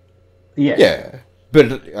 Yeah. Yeah,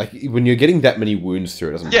 but like when you're getting that many wounds through,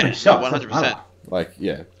 it doesn't Yeah, matter. Shots, 100%. Like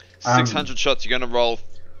yeah, 600 shots, you're gonna roll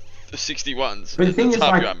 61s. But the thing That's is,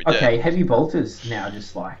 half like, your army okay, dead. heavy bolters now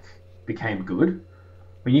just like became good.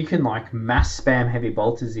 When you can like mass spam heavy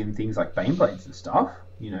bolters in things like Baneblades and stuff,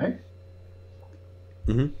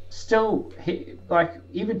 Mhm. still hit, like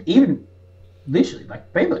even literally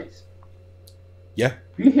like Baneblades. yeah,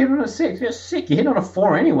 If you hit on a 6, you're sick. You hit on a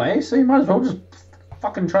 4 anyway, so you might as well just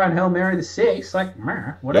fucking try and Hail Mary the 6, like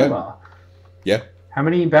whatever. yeah. How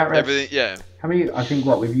many bat reps? Everything, yeah. How many? I think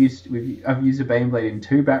what I've used a Baneblade in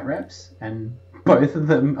 2 bat reps, and both of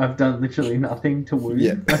them I've done literally nothing to wound.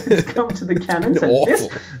 Yeah. It's come to the cannons. And Awful.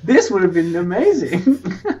 this would have been amazing.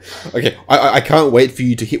 Okay, I can't wait for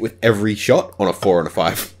you to hit with every shot on a 4 and a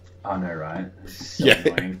 5. I know, right? It's so Yeah,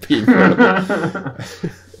 annoying. be incredible.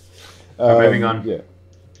 Moving on. Yeah.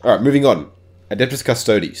 All right, moving on. Adeptus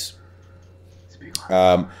Custodes. It's a big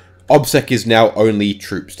one. OBSEC is now only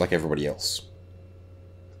troops like everybody else.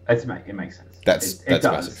 It makes sense. That's it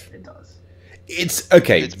does. massive. It does. It's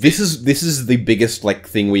okay. This is the biggest like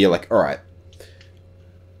thing where you're like, all right,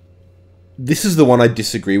 this is the one I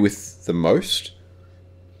disagree with the most.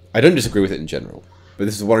 I don't disagree with it in general, but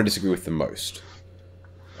this is the one I disagree with the most.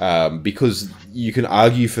 Because you can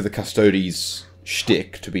argue for the Custodes'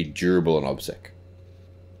 shtick to be durable and obsec.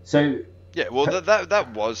 So yeah, well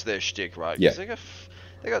that was their shtick, right? Yeah.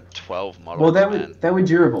 They got 12 models. Well, they were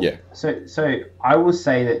durable. Yeah. So I will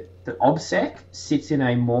say that the obsec sits in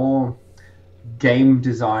a more game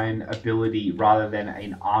design ability rather than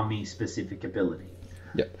an army specific ability.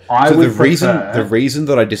 Yeah. So the reason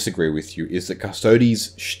that I disagree with you is that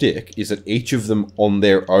Custodes' shtick is that each of them on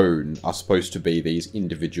their own are supposed to be these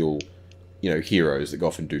individual, heroes that go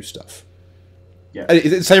off and do stuff. Yeah. And it's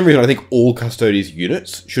the same reason I think all Custodes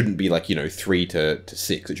units shouldn't be 3 to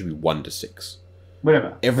 6. It should be 1 to 6.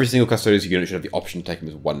 Whatever. Every single Custodes unit should have the option to take him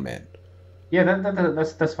as one man. Yeah,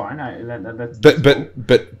 that's fine.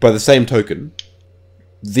 But by the same token,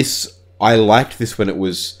 I liked this when it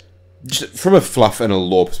was just from a fluff and a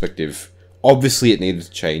lore perspective. Obviously, it needed to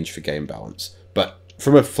change for game balance, but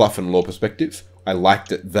from a fluff and lore perspective, I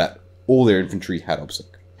liked it that all their infantry had obsec.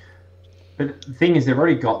 But the thing is, they've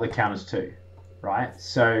already got the counters too, right?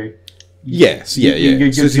 So yes, yeah.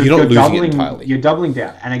 So you're not losing it entirely. You're doubling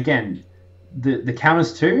down, and again, the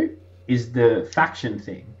counters too is the faction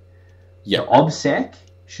thing. Yeah. The obsec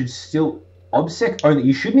should still obsec only.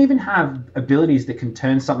 You shouldn't even have abilities that can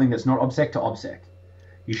turn something that's not obsec to obsec.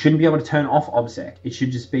 You shouldn't be able to turn off obsec. It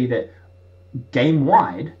should just be that game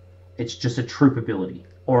wide, it's just a troop ability,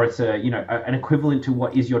 or it's an equivalent to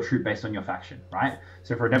what is your troop based on your faction, right?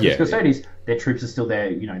 So for Adeptus Custodes, their troops are still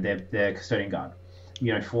their their custodian guard.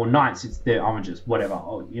 For knights, it's their armigers, whatever,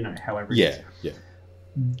 or however. It is. Yeah.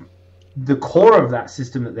 The core of that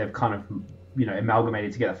system that they've kind of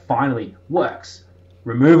amalgamated together finally works.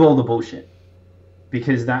 Remove all the bullshit,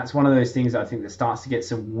 because that's one of those things I think that starts to get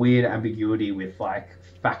some weird ambiguity with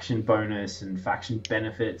faction bonus and faction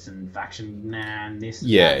benefits and faction this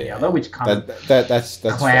and that and the other, which kind of that's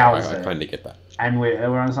clouds I kind of get that. And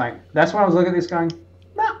where I was like, that's why I was looking at this going,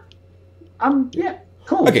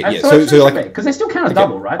 cool. Okay, and yeah. So because they still count as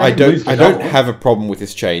double, right? I don't have a problem with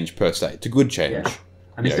this change per se. It's a good change. Yeah.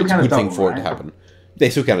 And they still it's count a as good double, thing for right? it to happen. They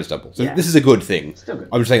still count as double. So Yeah. this is a good thing. Still good.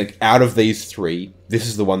 I'm just saying, out of these three, this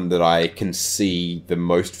is the one that I can see the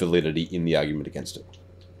most validity in the argument against it.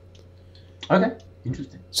 Okay,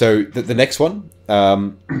 interesting. So the next one,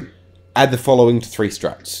 add the following to 3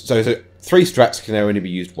 strats. So 3 strats can only be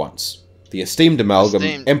used once. The Esteemed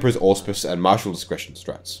Amalgam, Emperor's Auspice, and Martial Discretion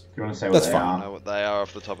strats. Do you want to say That's what fine. I don't know what they are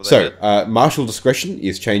off the top of their head. So, Martial Discretion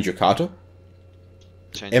is change your Kata.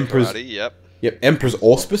 Change Emperor's karate, yep. Yep, Emperor's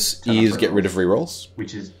Auspice is get rid of rerolls.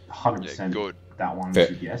 Which is 100% good. That one, Fair.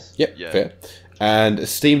 should yes. Yep, Yeah. fair. And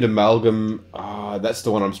Esteemed Amalgam, that's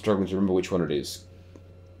the one I'm struggling to remember which one it is.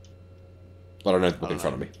 I don't know the book in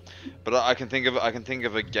front of me. But I can think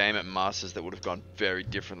of a game at Masters that would have gone very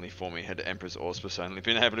differently for me had Emperor's Auspice only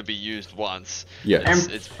been able to be used once. Yeah.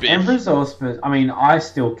 It's big. Emperor's Auspice, I mean, I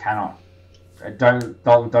still cannot.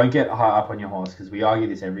 Don't get high up on your horse, because we argue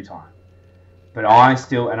this every time. But I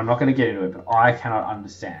still, and I'm not going to get into it, but I cannot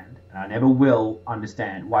understand, and I never will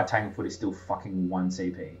understand why Tanglefoot is still fucking 1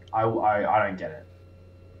 CP. I don't get it.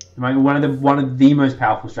 One of the most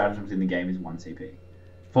powerful stratagems in the game is 1 CP.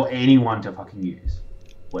 For anyone to fucking use.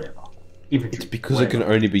 Whatever. Infantry. It's because it can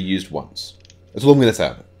only be used once. That's all I'm going to say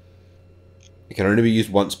on it. It can only be used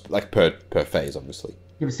once, per phase, obviously.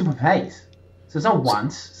 Yeah, but still per phase. So it's not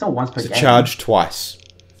once. It's not once per game. It's a charge twice.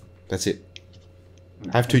 That's it.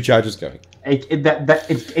 No. Have 2 charges going.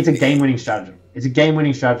 It's a game-winning stratagem. It's a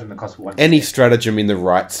game-winning stratagem that costs 1. Any stratagem in the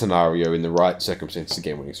right scenario, in the right circumstances, is a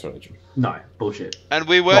game-winning stratagem. No, bullshit. And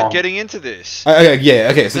we weren't Wrong. getting into this.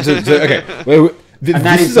 Okay. So okay.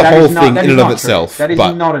 This is a whole thing in and of itself. That is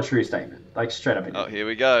but... not a true statement. Straight up. Oh, here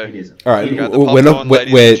we go. It isn't. All right, You got the we're not. popcorn,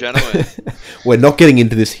 ladies and gentlemen. We're not getting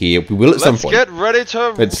into this here. We will at some point. Let's get ready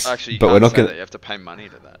to. Actually, but we're not gonna. gonna. You have to pay money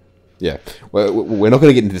to that. Yeah, we're not going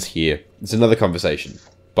to get into this here. It's another conversation.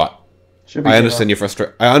 But I understand your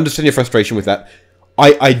frustration with that.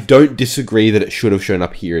 I don't disagree that it should have shown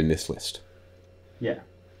up here in this list. Yeah.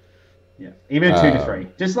 Even a 2 to 3.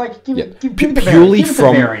 Just give it the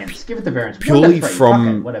variance. Give it the variance. Purely from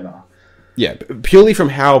fuck it, whatever. Yeah, purely from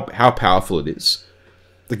how powerful it is.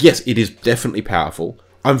 Yes, it is definitely powerful.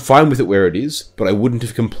 I'm fine with it where it is, but I wouldn't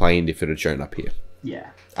have complained if it had shown up here.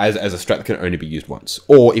 Yeah. As a strat that can only be used once,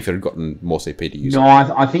 or if it had gotten more CP to use. No,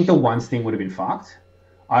 I think the once thing would have been fucked.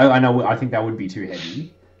 I think that would be too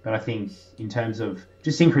heavy, but I think in terms of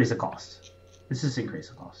just increase the cost. Let's just increase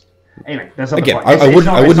the cost. Anyway, that's not Again, the point.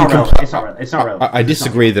 I wouldn't complain. It's not relevant. I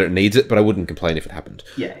disagree that it needs it, but I wouldn't complain if it happened.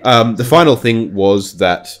 Yeah. The final thing was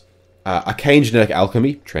that Arcane Genetic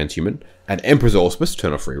Alchemy, Transhuman, and Emperor's Auspice,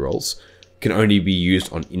 turn off rerolls, can only be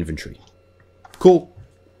used on inventory. Cool.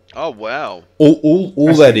 Oh wow.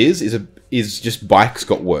 All that is just bikes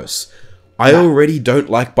got worse. I already don't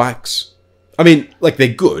like bikes. I mean, like, they're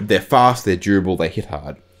good, they're fast, they're durable, they hit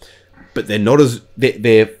hard, but they're not as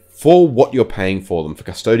they're for what you're paying for them. For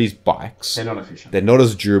Custodes bikes, They're not efficient. they're not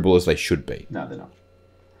as durable as they should be. No, they're not.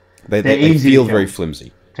 They feel very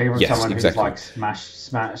flimsy. Take it from Yes, someone exactly. who's like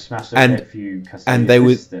smashed And- a few custodians. And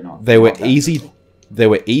they were easy. They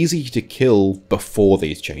were easy to kill before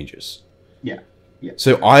these changes. Yeah.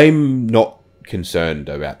 So I'm not concerned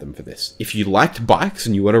about them for this. If you liked bikes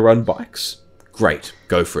and you want to run bikes, great,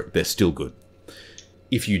 go for it. They're still good.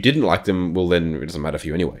 If you didn't like them, well then it doesn't matter for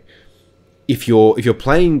you anyway. If you're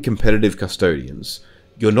playing competitive custodians,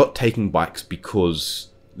 you're not taking bikes because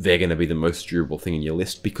they're going to be the most durable thing in your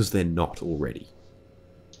list, because they're not already.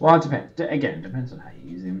 Well, it depends. Again, it depends on how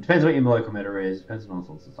you use them. It depends what your local meta is. It depends on all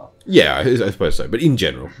sorts of stuff. Yeah, I suppose so. But in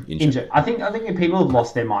general, I think if people have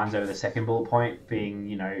lost their minds over the second bullet point being,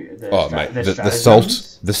 the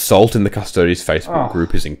salt in the Custodies Facebook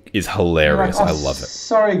group is hilarious. Like, I love it.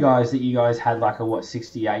 Sorry, guys, that you guys had like a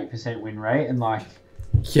 68% win rate, and like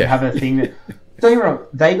Yeah, have a thing that. Don't get me wrong,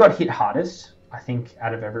 they got hit hardest, I think,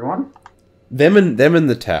 out of everyone. them and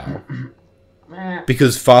the Tau,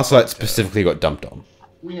 because Farsight specifically got dumped on.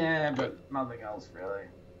 Yeah, but nothing else really.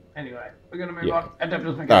 Anyway, we're gonna move Yeah. on.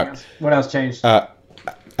 Adapters mechanics. What else changed?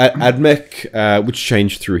 AdMech, which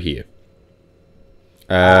changed through here.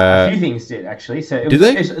 A few things did actually. So Did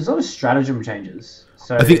they? It's a lot of stratagem changes.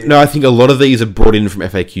 So I think a lot of these are brought in from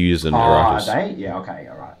FAQs and are erratas. they? Yeah. Okay.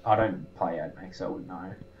 All right. I don't play AdMech, so I wouldn't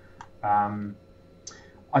know.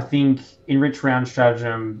 I think enriched round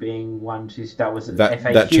stratagem being 1, 2. That was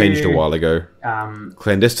FAQ. That changed a while ago.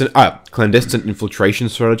 Clandestine infiltration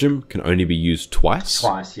stratagem can only be used twice.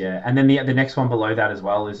 Yeah. And then the next one below that as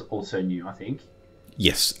well is also new, I think.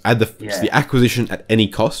 Yes, add the acquisition at any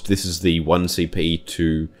cost. This is the 1 CP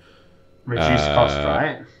to reduce cost,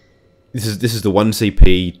 right? This is the 1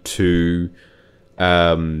 CP to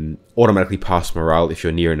automatically pass morale if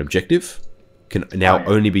you're near an objective. Can now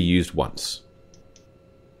only be used once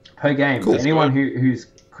per game. Cool. So anyone who's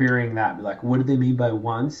querying that, be like, what do they mean by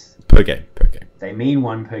once? per game. They mean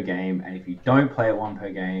 1 per game, and if you don't play it 1 per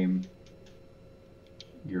game,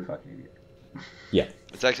 you're a fucking idiot. Yeah,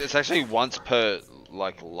 It's actually once per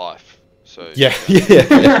life. So yeah.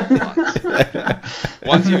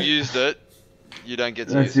 once you've used it, you don't get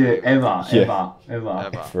to That's use it. Ever.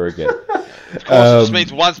 Ever. Very good. Of course, this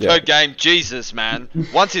means once per game. Jesus, man.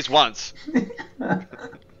 Once is once.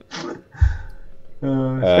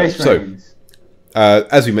 Space Marines.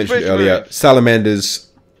 As we mentioned earlier, salamanders,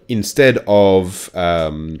 instead of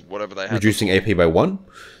Whatever they had reducing before. AP by 1,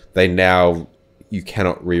 you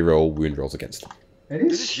cannot reroll wound rolls against them.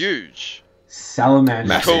 This is huge. Salamander,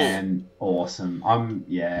 Massive. man, awesome.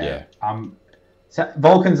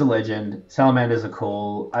 Vulcan's a legend. Salamanders are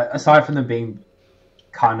cool. Aside from them being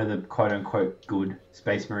kind of the quote-unquote good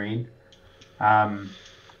Space Marine, they're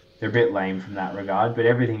a bit lame from that regard, but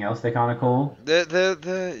everything else they're kind of cool. They're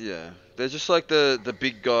just like the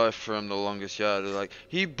big guy from The Longest Yard. They're like,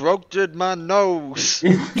 he broke my nose.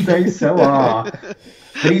 They so are. But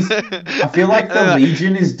I feel like the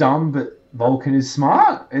Legion is dumb, but Vulcan is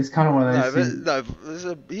smart. It's kind of one of those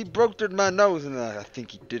things. He broke my nose, and I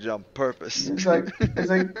think he did it on purpose. It's like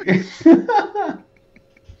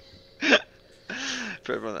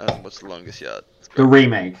For everyone that hasn't watched The Longest Yard. the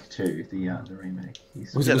remake too. The remake.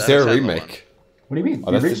 Was Yeah, there a that's remake? What do you mean?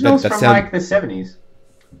 Oh, The that's- original's that from sound- like the 70s.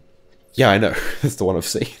 Yeah, I know. That's the one I've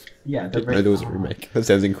seen. Yeah, Didn't know there was a remake. That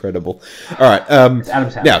sounds incredible. All right. It's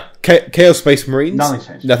Adam's house. Now, Chaos Space Marines.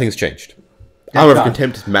 Nothing's changed. Armor of Guard.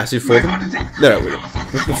 Contempt is massive for them. No.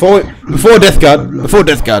 Before Death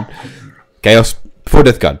Guard. Chaos. Before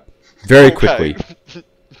Death Guard. Very quickly.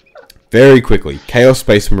 Chaos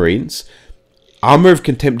Space Marines. Armor of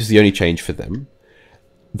Contempt is the only change for them.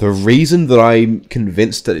 The reason that I'm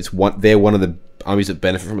convinced that they're one of the armies that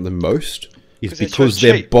benefit from it the most is because so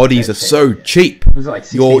their cheap. bodies are so cheap. Was it like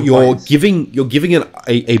 16 You're points? giving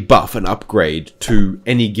a buff, an upgrade to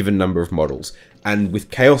any given number of models, and with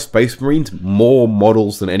Chaos Space Marines, more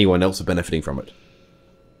models than anyone else are benefiting from it.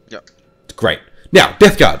 Yep. It's great. Now,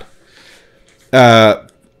 Death Guard.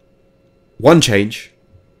 One change.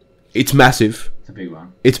 It's massive. It's a big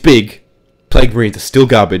one. It's big. Plague Marines are still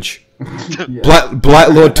garbage. Yeah. Blight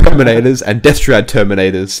Lord Terminators and Death Strad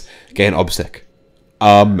Terminators gain Obsec.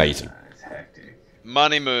 Amazing. It's hectic.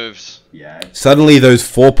 Money moves. Yeah. Suddenly, those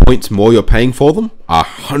 4 points more you're paying for them are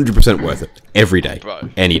 100% worth it. Every day.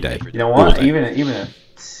 Bro, Any day. You know what? Even a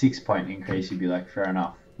 6-point increase, you'd be like, fair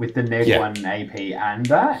enough. With the neg 1 AP and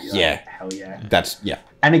that, you're like, hell yeah.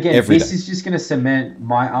 And again, this is just going to cement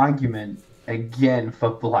my argument again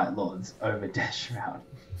for Blight Lords over Death Shroud.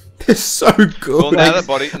 They're so good. Well, now that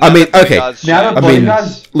Bodyguard's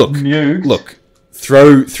nuked. Look.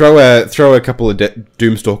 Throw a couple of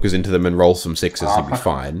Doomstalkers into them and roll some 6s. You'll be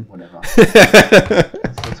fine. Whatever.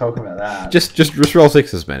 Let's talk about that. Just roll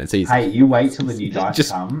 6s, man. It's easy. Hey, you wait till the new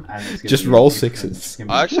dice come, and it's just roll 6s.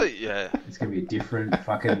 It's gonna be a different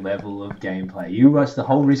fucking level of gameplay. You watch the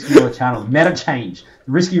whole Risky Roller channel. Meta change.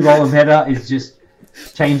 The Risky Roller meta is just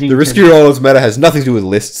changing. The Risky Rollers meta has nothing to do with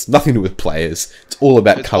lists, nothing to do with players. It's all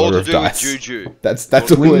about color of dice. Juju. That's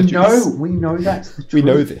all we it know. is. We know that's the truth. We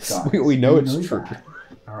know this. We know it's true.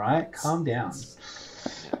 All right, calm down.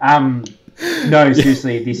 No,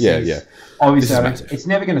 seriously, this is obviously it's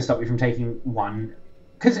never going to stop you from taking one.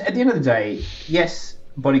 Because at the end of the day, yes,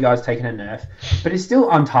 Bodyguard's taken a nerf, but it's still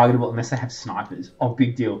untargetable unless they have snipers. Oh,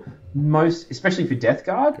 big deal. Especially for Death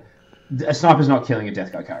Guard, a sniper's not killing a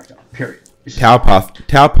Death Guard character. Period. Tower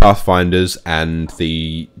Pathfinders and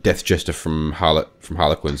the Death Jester from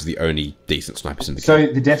Harlequins are the only decent snipers in the game. So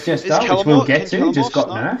the Death Jester, which we'll get to, just got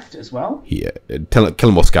nerfed as well. Yeah,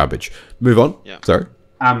 Killamorph's garbage. Move on. Yeah. Sorry.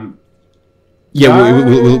 Yeah,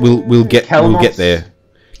 we'll get there.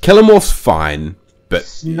 Killamorph's fine, but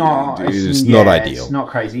it's not ideal. It's not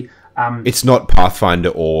crazy. It's not Pathfinder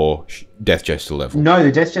or Death Jester level. No,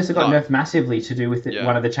 the Death Jester got nerfed massively to do with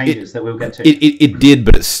one of the changes that we'll get to. It did,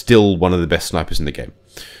 but it's still one of the best snipers in the game.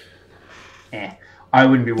 I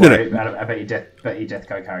wouldn't be worried about your Death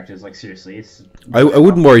Guard characters. Like, seriously, I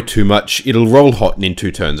wouldn't worry too much. It'll roll hot, and in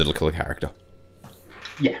 2 turns, it'll kill a character.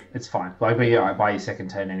 Yeah, it's fine. Like, but by your second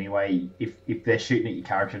turn anyway, if they're shooting at your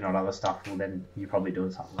character, not other stuff, well, then you're probably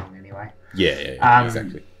doing something wrong anyway. Yeah,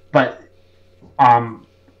 exactly. But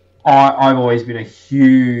I've always been a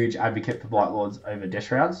huge advocate for Blight Lords over Death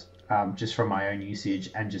Shrouds, just from my own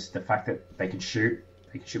usage and just the fact that they can shoot.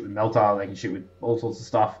 They can shoot with Melter, they can shoot with all sorts of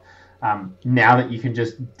stuff. Now that you can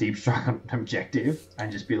just deep strike on an objective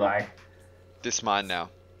and just be like... This mine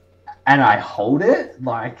now. And I hold it,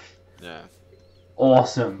 like... Yeah.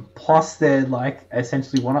 Awesome. Plus they're like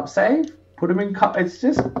essentially 1-up save. Put them in cut. It's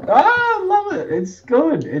just... I love it. It's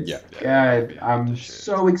good. It's good. I'm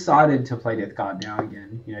so excited to play Death Guard now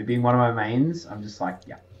again. You know, being one of my mains, I'm just like,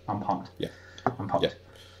 I'm pumped. I'm pumped. Yeah.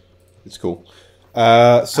 It's cool.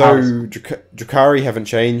 So Drakari haven't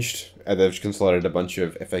changed. They've consolidated a bunch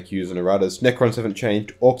of FAQs and erratas. Necrons haven't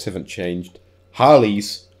changed. Orcs haven't changed.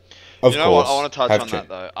 Harleys, of course, what? I want to touch on changed. that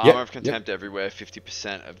though. Armor of Contempt everywhere.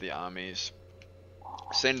 50% of the armies.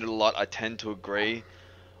 Seen it a lot. I tend to agree.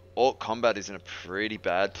 Orc combat is in a pretty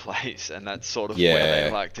bad place, and that's sort of where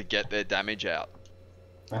they like to get their damage out.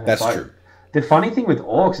 That's true. The funny thing with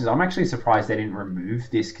Orcs is I'm actually surprised they didn't remove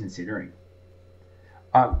this, considering.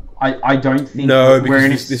 I don't think we're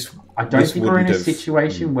in a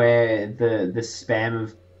situation where the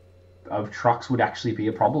spam of trucks would actually be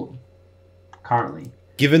a problem currently.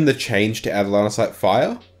 Given the change to Atalanticite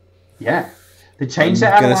Fire? Yeah. The change to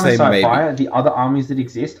Atalanticite Fire, the other armies that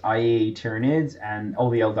exist, i.e. Tyranids and all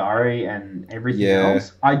the Eldari and everything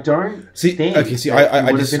else, I don't think I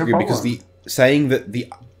disagree because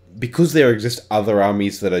because there exist other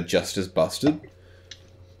armies that are just as busted,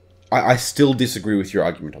 I still disagree with your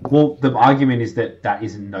argument on that. Well, the argument is that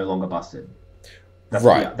is no longer busted. That's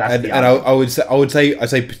right. I would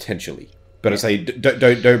say potentially. But I say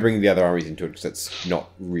don't bring the other armies into it because that's not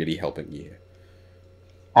really helping you.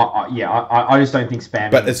 I just don't think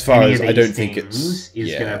spamming. But as far as I don't think it's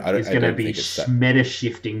going to be meta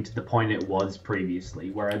shifting to the point it was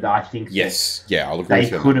previously, where I think I'll agree.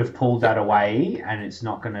 They could have pulled that away, and it's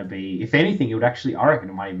not going to be. If anything, it would actually. I reckon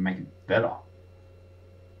it might even make it better.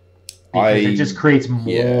 Because it just creates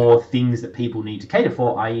more things that people need to cater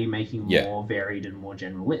for, i.e. making more varied and more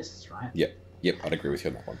general lists, right? Yep, I'd agree with you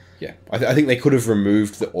on that one. Yeah, I think they could have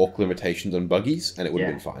removed the orc limitations on buggies, and it would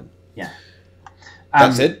have been fine. Yeah.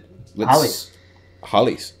 That said,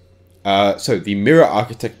 Harleys. So the Mirror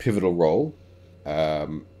Architect pivotal role,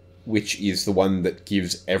 which is the one that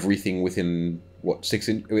gives everything within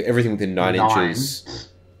everything within 9 inches,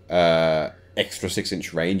 extra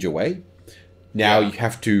 6-inch range away. Now you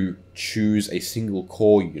have to choose a single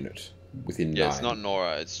core unit within 9. Yeah, it's not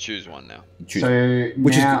Nora. It's choose one now.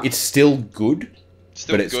 It's still good.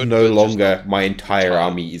 But it's no longer my entire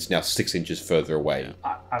army is now 6 inches further away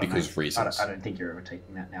because of reasons. I don't think you're ever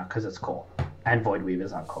taking that now because it's core. And Void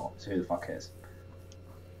Weavers aren't core, so who the fuck cares?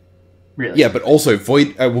 Really? Yeah, but also,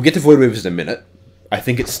 we'll get to Void Weavers in a minute. I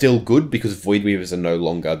think it's still good because Void Weavers are no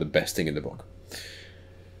longer the best thing in the book.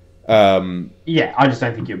 Yeah, I just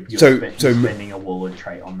don't think you're spending a Warlord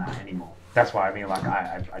trait on that anymore. That's why I mean, like,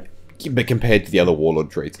 but compared to the other Warlord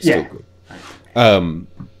traits, it's Yeah. still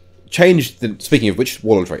good. Speaking of which,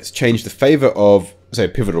 Warlord traits. Change the favor of, say,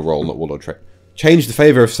 Pivotal Roll, not Warlord trait. Change the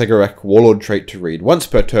favor of Segarak Warlord trait to read once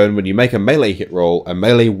per turn when you make a melee hit roll, a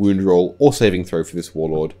melee wound roll, or saving throw for this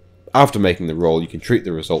Warlord. After making the roll, you can treat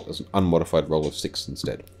the result as an unmodified roll of 6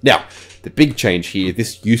 instead. Now, the big change here,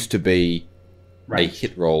 this used to be a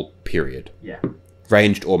hit roll, period. Yeah.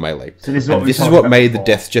 Ranged or melee. So this is what made the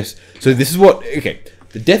Death Jester... So this is what... Okay.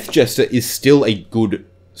 The Death Jester is still a good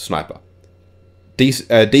sniper.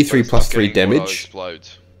 D3 plus 3 damage.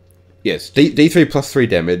 Explodes. Yes, D3 plus 3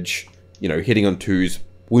 damage, you know, hitting on 2s,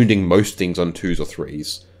 wounding most things on 2s or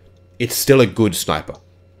 3s. It's still a good sniper.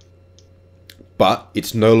 But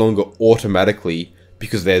it's no longer automatically,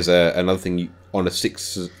 because there's another thing, on a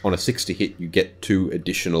 6 to hit, you get 2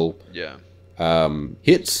 additional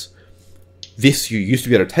hits. This, you used to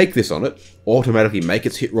be able to take this on it, automatically make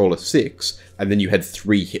its hit roll a 6, and then you had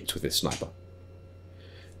 3 hits with this sniper.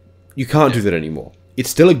 You can't do that anymore. It's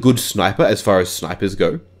still a good sniper as far as snipers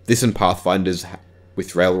go. This and Pathfinders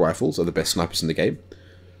with rail rifles are the best snipers in the game.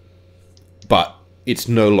 But it's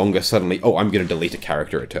no longer suddenly, oh, I'm going to delete a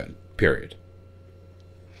character a turn. Period.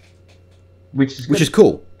 Which is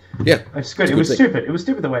cool. Yeah. It's good. It was stupid. It was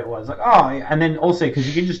stupid the way it was. Like, oh, and then also, because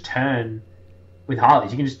you can just turn, with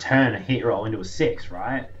Harleys, you can just turn a hit roll into a 6,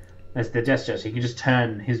 right? That's the Death Jester. You can just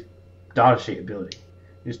turn his data sheet ability.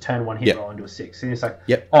 You just turn one hit roll into a 6. And it's like,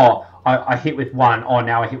 oh, I hit with 1. Oh,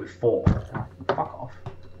 now I hit with 4. Like, fuck off.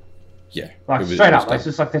 Yeah. Like, straight up. That's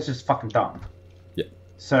just fucking dumb. Yeah.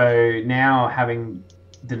 So now having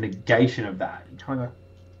the negation of that, you're trying to go,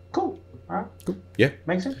 cool. All right. Cool. Yeah.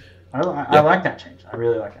 Makes sense. I like that change. I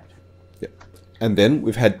really like that change. Yeah. And then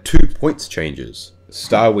we've had 2 points changes.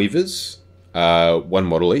 Star Weavers, 1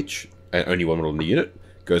 model each, and only 1 model in the unit,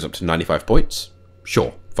 goes up to 95 points.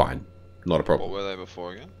 Sure, fine. Not a problem. What were they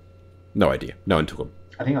before again? No idea. No one took them.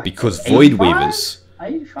 I think because Void Weavers...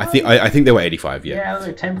 85? I think they were 85, yeah. Yeah,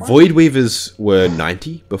 like 10 points. Void Weavers were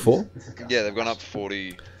 90 before. Yeah, they've gone up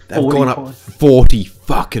 40. They've gone up 40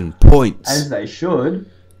 fucking points. As they should.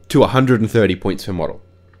 To 130 points per model.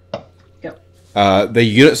 Yep. The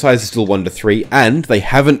unit size is still 1 to 3, and they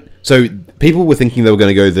haven't... So, people were thinking they were going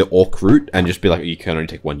to go the Orc route and just be like, you can only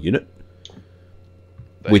take 1 unit.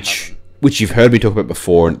 Which you've heard me talk about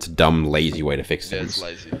before, and it's a dumb, lazy way to fix things. Yeah,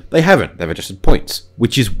 it's lazy. They haven't. They've adjusted points,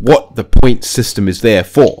 which is what the point system is there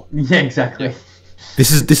for. Yeah, exactly. Yeah.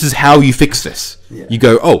 This is how you fix this. Yeah. You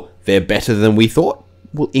go, oh, they're better than we thought.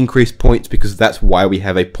 We'll increase points because that's why we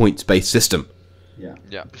have a points-based system. Yeah.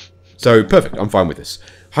 Yeah. So, perfect. I'm fine with this.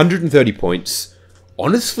 130 points.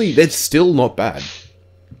 Honestly, that's still not bad.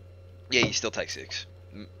 Yeah, you still take 6.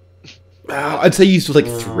 I'd say you still take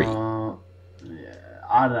 3.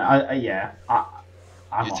 I don't know.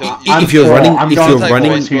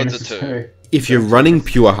 If you're running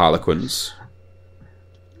pure Harlequins,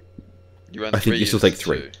 I think you still take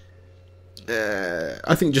 3.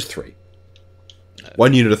 I think just 3. No.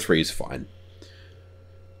 1 unit of 3 is fine.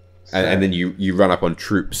 And then you run up on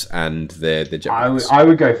troops and their jetpacks. I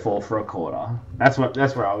would go 4 for a quarter. That's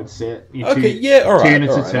where I would sit. All right. 2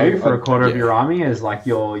 units of 2 for a quarter of your army as like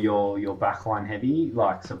your backline heavy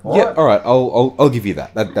like support. Yeah, all right. I'll give you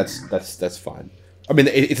that. That's fine. I mean,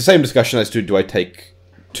 it's the same discussion as to do I take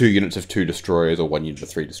 2 units of 2 destroyers or 1 unit of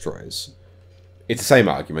 3 destroyers. It's the same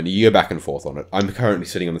argument. You go back and forth on it. I'm currently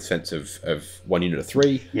sitting on the fence of 1 unit of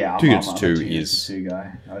 3. Yeah, 2 units of 2 is... is... 2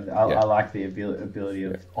 guy. I like the ability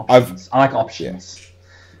of options. I like options.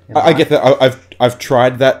 Yeah. I get that. I've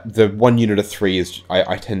tried that. The 1 unit of 3 is...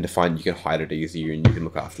 I tend to find you can hide it easier and you can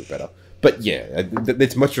look after it better. But yeah,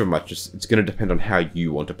 it's much of a much. It's going to depend on how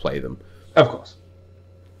you want to play them. Of course.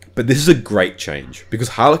 But this is a great change because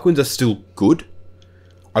Harlequins are still good.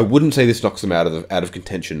 I wouldn't say this knocks them out of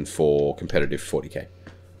contention for competitive 40k.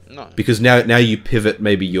 No. Because now you pivot.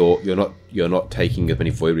 Maybe you're not taking as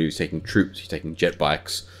many Void Weavers, you're taking troops, you're taking jet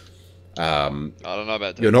bikes. I don't know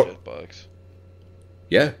about jet bikes.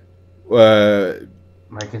 Yeah.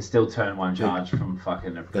 They can still turn 1 charge from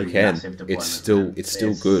fucking a pretty massive deployment. It's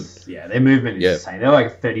still good. Yeah, their movement is insane. They're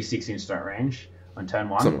like 36-inch strike range on turn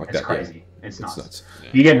 1. Something like it's that, crazy. Yeah. It's nuts. Yeah.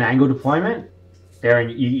 You get an angle deployment,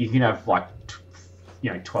 you can have like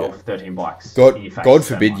 12, 13 bikes. God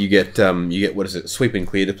forbid you get what is it, sweep and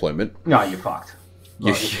clear deployment. No, you're fucked.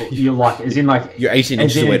 You're like, as in like you're 18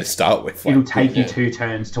 inches away to start with. It'll take you 2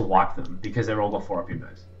 turns to wipe them because they're all got 4-up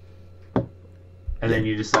windows. And then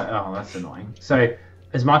you just say, oh, that's annoying. So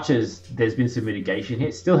as much as there's been some mitigation here,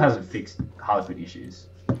 it still hasn't fixed Harlequin issues.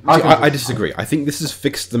 I disagree. I think this has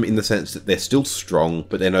fixed them in the sense that they're still strong,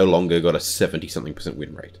 but they're no longer got a 70-something%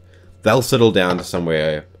 win rate. They'll settle down to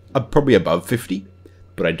somewhere probably above 50,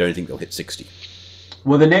 but I don't think they'll hit 60.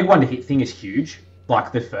 Well, the neg 1 to hit thing is huge.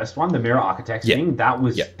 Like the first one, the Mirror Architects thing, that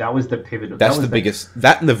was the pivotal. That's the biggest.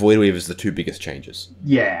 That and the Void Weavers are the two biggest changes.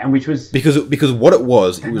 Yeah, and which was because what it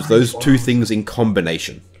was those two things in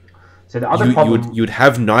combination. So the other problem... you would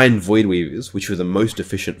have 9 Void Weavers, which were the most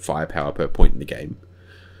efficient firepower per point in the game.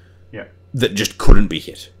 Yeah. That just couldn't be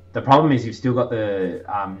hit. The problem is you've still got the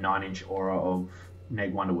 9-inch aura of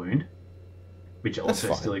neg 1 to wound, which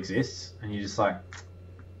also still exists, and you're just like...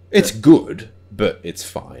 It's good, but it's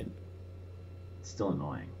fine. It's still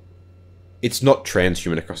annoying. It's not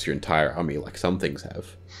transhuman across your entire army like some things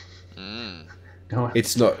have.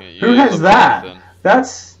 It's not... Who has that?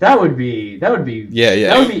 That would be that would be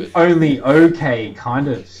only okay, kind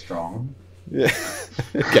of strong. Yeah.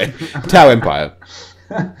 Okay. Tau Empire.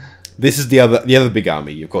 This is the other big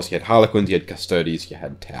army. Of course, you had Harlequins, you had Custodes, you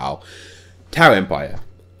had Tau. Tau Empire,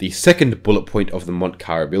 the second bullet point of the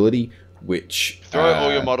Montcar ability, which throw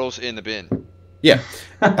all your models in the bin. Yeah.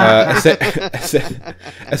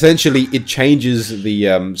 Essentially, it changes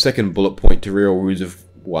the second bullet point to reroll wounds of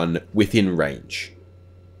 1 within range.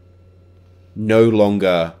 No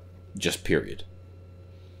longer just period.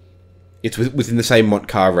 It's within the same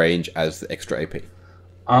Montcar range as the extra AP.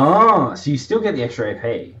 Oh, so you still get the extra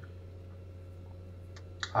AP.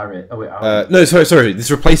 No, sorry.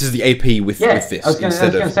 This replaces the AP with this. This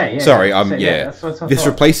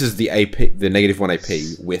replaces the AP, the -1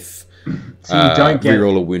 AP, with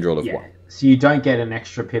reroll a wound roll of 1. So you don't get an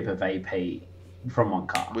extra pip of AP from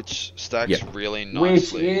Montcar, which stacks really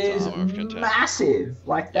nicely. Which is massive.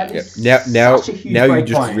 Like that is now such a huge you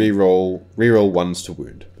just reroll 1s to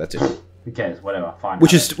wound. That's it. Who cares? Whatever. Fine.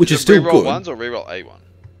 Which is still reroll good. 1s or reroll A1.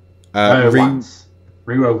 Ones.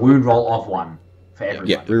 Reroll wound roll of 1 for everyone.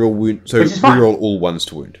 Yeah, reroll wound. So reroll all 1s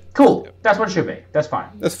to wound. Cool. That's what it should be. That's fine.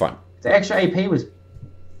 That's fine. The extra AP was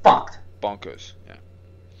fucked. Bonkers. Yeah.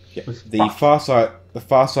 The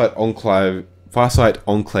Farsight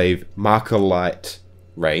Enclave Marker Light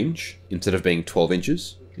range, instead of being 12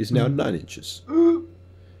 inches, is now 9 inches.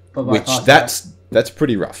 Which that's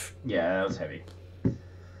pretty rough. Yeah, that was heavy.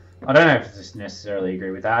 I don't know if I just necessarily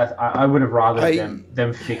agree with that. I would have rather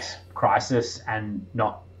them fix Crisis and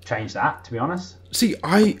not change that, to be honest. See,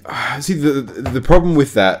 the problem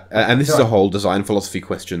with that, and this is a whole design philosophy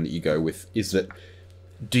question that you go with, is that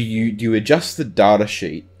do you adjust the data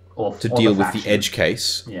sheet to deal with the edge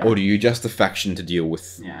case, or do you adjust the faction to deal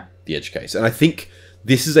with the edge case? And I think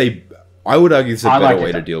this is I would argue this is a better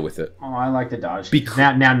way to deal with it. Oh, I like the data sheet.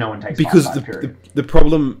 Now no one takes the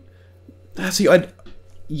problem... See,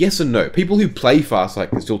 yes and no. People who play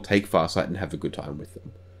Farsight can still take Farsight and have a good time with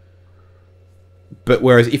them. But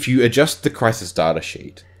whereas if you adjust the Crisis data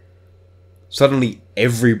sheet, suddenly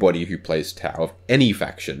everybody who plays Tau of any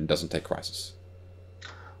faction doesn't take Crisis.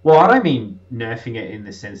 Well, I don't mean nerfing it in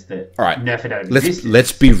the sense that nerf it out of existence.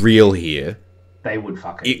 Let's be real here. They would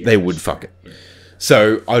fuck it. They would fuck it. Yeah.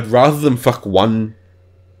 So I'd rather them fuck one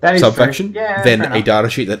subfaction than a data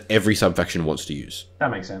sheet that every subfaction wants to use.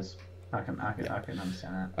 That makes sense. I can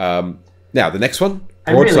understand that. Now the next one,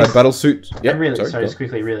 broadside battlesuit. Yeah, just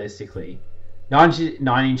quickly, realistically,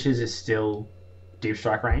 9 inches is still deep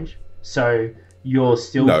strike range. So you're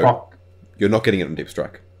still you're not getting it on deep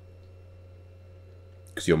strike.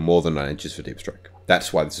 Because you're more than 9 inches for deep strike.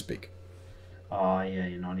 That's why this is big. Oh, yeah,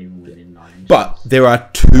 you're not even within 9 inches. But there are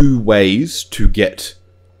 2 ways to get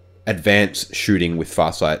advanced shooting with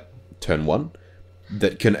Farsight turn 1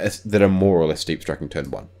 that are more or less deep striking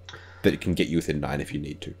turn 1. That can get you within 9 if you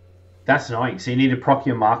need to. That's annoying. So you need to proc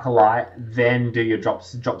your marker light, then do your drop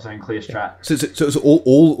zone clear strat. So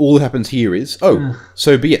all that happens here is,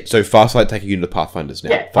 so be it. So Farsight taking you into Pathfinders now.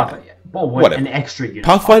 Yeah, Pathfinder. Yeah. Well, whatever. An extra unit.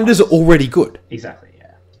 Pathfinders are already good. Exactly.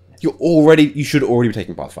 You should already be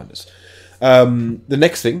taking Pathfinders. The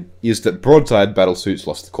next thing is that broadside battlesuits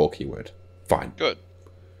lost the core keyword. Fine. Good.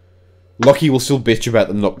 Locky will still bitch about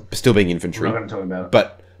them not still being infantry. We're not going to talk about it.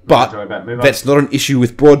 But that's not an issue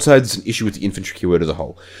with broadsides, it's an issue with the infantry keyword as a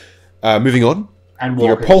whole. Moving on. And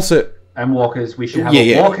walkers. The repulsor... And walkers. We should have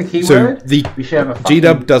a walker keyword. So we should have a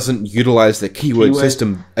GW doesn't utilize the keyword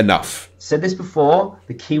system enough. Said this before,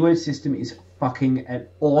 the keyword system is fucking an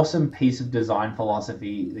awesome piece of design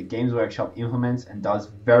philosophy that Games Workshop implements and does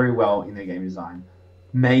very well in their game design.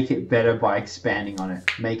 Make it better by expanding on it.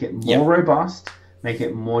 Make it more robust, make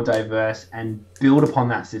it more diverse, and build upon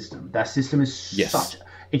that system. That system is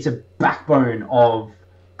it's a backbone of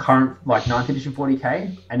current 9th edition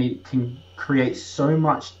 40k, and it can creates so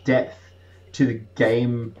much depth to the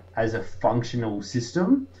game as a functional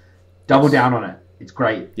system. Double down on it. It's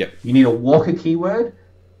great. Yep. You need a walker keyword.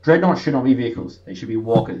 Dreadnoughts should not be vehicles. They should be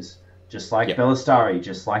walkers. Just like Bellistari,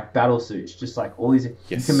 just like battlesuits, just like all these.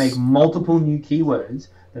 You can make multiple new keywords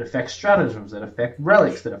that affect stratagems, that affect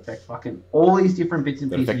relics, that affect fucking all these different bits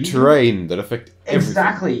and pieces. That affect terrain, that affect everything.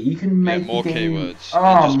 Exactly. You can make more the game... keywords.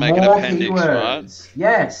 Oh, just make more an appendix, keywords. right?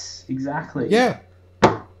 Yes, exactly. Yeah.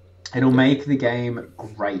 It'll make the game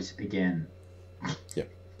great again. Yep.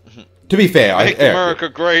 To be fair, Make America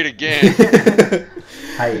great again.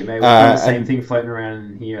 Hey, maybe we've got the same thing floating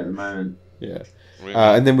around here at the moment. Yeah. Really?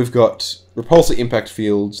 And then we've got repulsor impact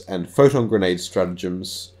fields and photon grenade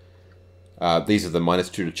stratagems. These are the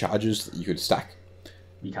 -2 to charges that you could stack.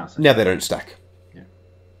 You can't say. Now they don't stack. Yeah.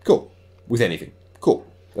 Cool. With anything. Cool.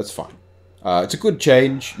 That's fine. It's a good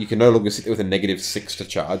change. You can no longer sit there with a -6 to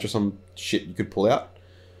charge or some shit you could pull out.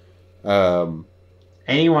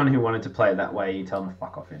 Anyone who wanted to play it that way, you tell them to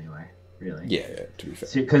fuck off anyway. Really. Yeah, to be fair.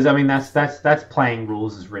 Because I mean, that's playing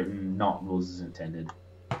rules as written, not rules as intended.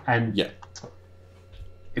 And yeah.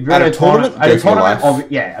 If you're At a tournament,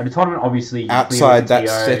 obviously, outside that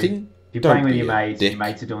setting, if you're playing with your mates, your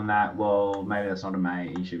mates are doing that. Well, maybe that's not a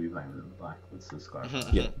mate. You should be playing with them. Like, let's just go.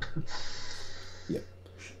 Yeah. Yeah.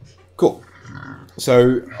 Cool.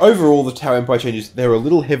 So overall, the Tau Empire changes. They're a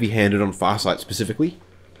little heavy-handed on Farsight specifically,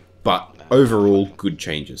 but overall, good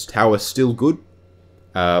changes. Tau is still good.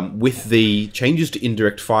 With the changes to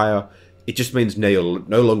indirect fire, it just means now you're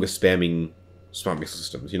no longer spamming smart missile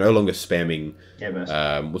systems. You're no longer spamming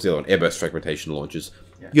Airburst. what's the other one? Airburst fragmentation launches.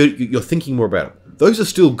 Yeah. You're thinking more about it. Those are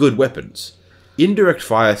still good weapons. Indirect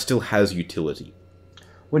fire still has utility.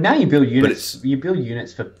 Well, now you build units. You build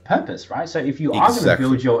units for purpose, right? So if you are going to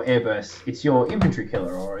build your airburst, it's your infantry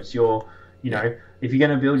killer, or it's your, if you're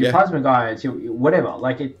going to build your plasma guy, it's your whatever.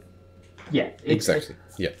 Like it. Yeah. Exactly.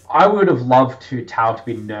 Yeah. I would have loved Tau to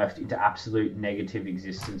be nerfed into absolute negative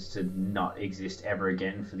existence, to not exist ever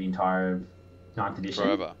again for the entire 9th edition.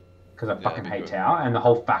 Forever. Because I fucking hate Tau, and the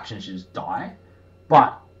whole faction should just die.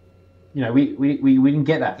 But we didn't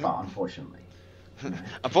get that far, unfortunately.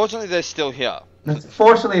 Unfortunately, they're still here.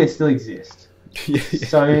 Fortunately, they still exist.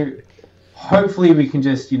 So hopefully we can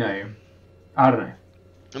just, I don't know.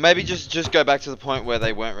 Maybe just go back to the point where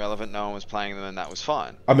they weren't relevant, no one was playing them, and that was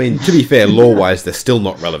fine. I mean, to be fair, lore-wise, they're still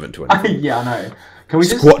not relevant to anything. Yeah, I know. Can we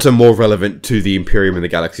Squats are more relevant to the Imperium and the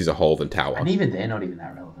galaxy as a whole than Tau are. And even they're not even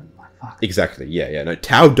that relevant. Like, fuck. Exactly. Yeah. No,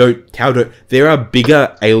 Tau don't. There are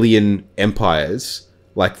bigger alien empires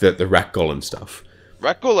like the Rakgol and stuff.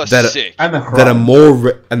 Rakgol are sick. And the Hrad. That are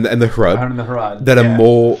more and the Hrad. And the Hrad. That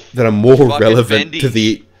are more relevant to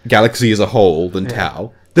the galaxy as a whole than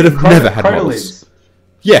Tau. That have never had models.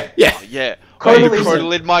 Yeah. Yeah.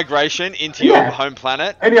 Crotolid migration into your home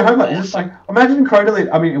planet. And your home planet. It's just like, imagine Crotolid.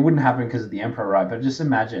 I mean, it wouldn't happen because of the Emperor, right? But just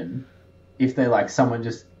imagine if they someone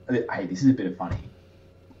just. Hey, this is a bit of funny.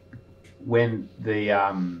 When the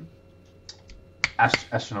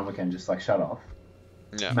Astronomicon just shut off.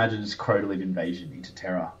 Yeah. Imagine just Crotolid invasion into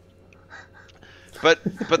Terra. But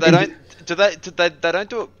they don't. They don't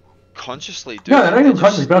do it consciously. No, they don't do it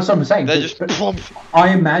consciously. But that's what I'm saying. They just. I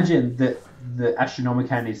imagine that the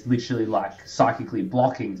Astronomicon is literally psychically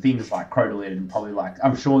blocking things like Crotolid and probably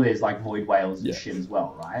I'm sure there's void whales and shit as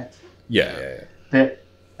well, right? Yeah.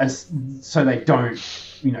 So they don't,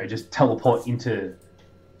 just teleport into,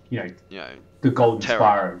 the golden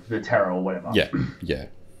spire of the Terra or whatever. Yeah.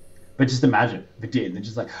 But just imagine if it did. They're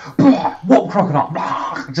just warp crocodile,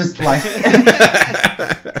 just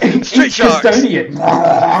each custodian,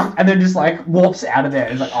 and then just warps out of there.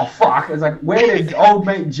 It's oh fuck! It's where did old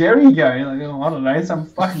mate Jerry go? I don't know. Some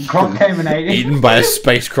fucking croc came and ate it. Eaten by a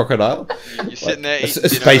space crocodile. You're sitting there. A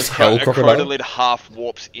space hell crocodile. A crocodile half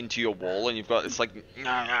warps into your wall, and you've got it's out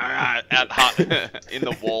in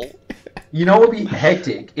the wall. You know what would be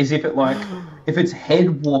hectic is if its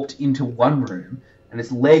head warped into one room. And its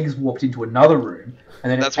legs warped into another room, and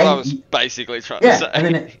then that's what I was basically trying to say. And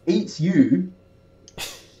then it eats you,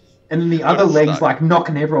 and then the other legs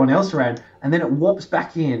knocking everyone else around, and then it warps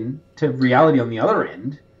back in to reality on the other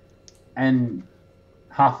end, and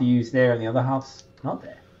half of you's there and the other half's not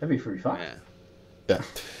there. That'd be pretty fun. Yeah.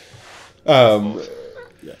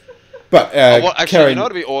 But actually, you know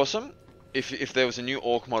what'd be awesome? If there was a new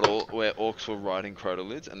orc model where orcs were riding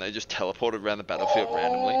crotolids and they just teleported around the battlefield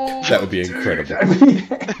randomly. That would be incredible.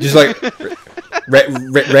 Just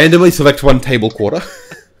randomly select one table quarter.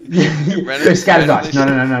 Scatter dice.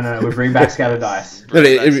 No. We bring back scatter dice.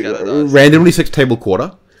 Randomly select table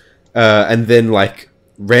quarter, and then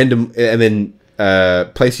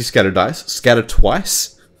place your scatter dice. Scatter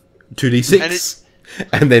twice, 2d6,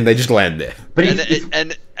 and then they just land there. But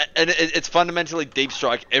it's fundamentally deep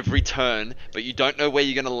strike every turn, but you don't know where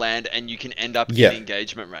you're going to land, and you can end up in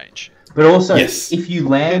engagement range. But also, if you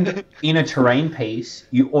land in a terrain piece,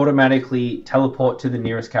 you automatically teleport to the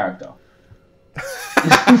nearest character.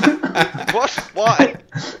 What? Why?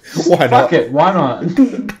 Why not? Fuck it, why not?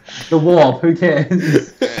 The warp, who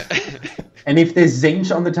cares? And if there's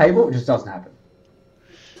Zinch on the table, it just doesn't happen.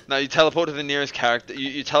 No, you teleport to the nearest character.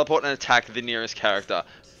 You teleport and attack the nearest character.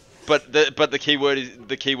 But the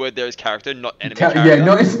keyword there is character, not enemy character. Yeah,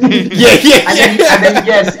 no,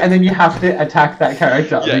 and then you have to attack that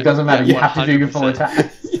character. Yeah, it doesn't matter. You have to do your full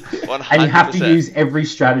attack. 100%. And you have to use every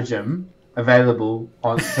stratagem available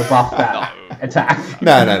to buff that attack.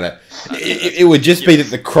 No. It would just be that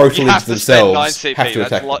the crotalids themselves have to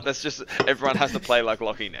attack. That's just everyone has to play like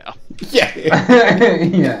Locky now. Yeah.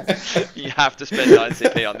 Yeah. You have to spend 9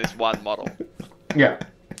 CP on this one model. Yeah.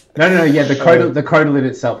 No. Yeah, the crotolid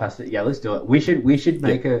itself has to. Yeah, let's do it. We should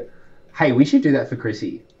make a. Hey, we should do that for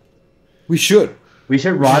Chrissy. We should. We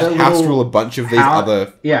should write a house little, rule a bunch of these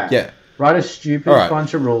other. Yeah. Write a stupid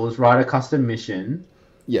bunch of rules. Write a custom mission.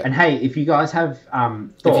 Yeah. And hey, if you guys have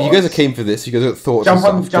thoughts, if you guys are keen for this, you guys got thoughts. Jump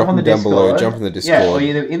on the Discord. Below. Jump in the Discord. Yeah, or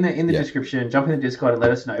either in the description. Jump in the Discord and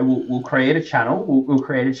let us know. We'll create a channel. We'll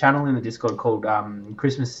create a channel in the Discord called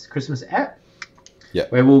Christmas App. Yeah.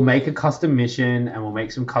 Where we'll make a custom mission and we'll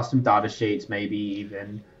make some custom data sheets. Might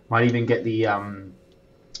even get the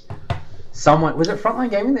someone, was it Frontline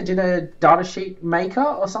Gaming that did a data sheet maker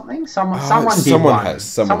or something? Someone did one. Did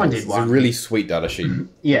one. It's a really sweet data sheet.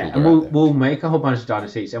 Yeah, and we'll make a whole bunch of data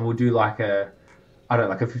sheets and we'll do like a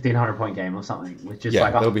 1,500 point game or something, which is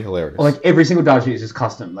that'll be hilarious. Or like every single data sheet is just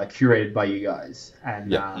custom, like curated by you guys,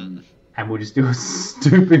 and and we'll just do a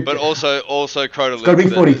stupid. But also Crotalids. It's got to be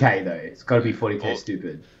 40k though. It's got to be 40k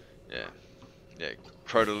stupid. Yeah.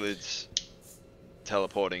 Crotalids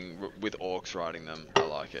teleporting with orcs riding them. I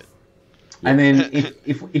like it. And then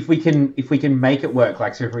if we can make it work,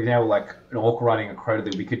 like so for example, like an orc riding a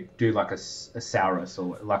crotolid, we could do like a Saurus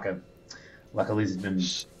or like a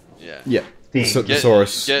lizardman. Yeah. Thing. Get one of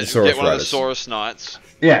the Saurus Knights.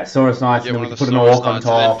 Yeah, Saurus Knights, and then we can put an orc on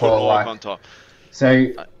top, or like. On top. So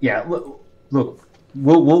yeah, look,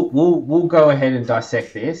 we'll go ahead and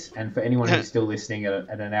dissect this, and for anyone who's still listening at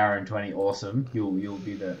an hour and 20, awesome, you'll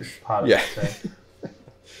be the part of it.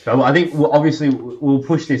 So I think we'll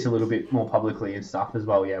push this a little bit more publicly and stuff as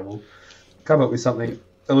well. Yeah, we'll come up with something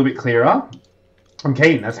a little bit clearer. I'm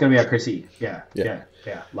keen. That's going to be our Chrissy. Yeah.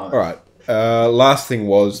 Love it. All right. Last thing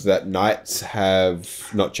was that knights have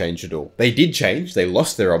not changed at all. They did change. They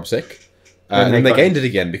lost their obsec. And then they gained it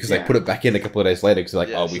again because they put it back in a couple of days later because they're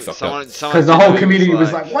like, we fucked up. Because the whole community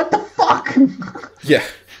was like, what the fuck? Yeah.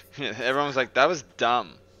 Everyone was like, that was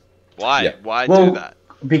dumb. Why? Yeah. Why do that?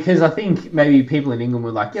 Because I think maybe people in England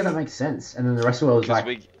were like, yeah, that makes sense. And then the rest of the world was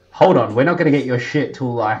like, hold on, we're not going to get your shit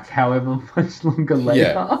till like however much longer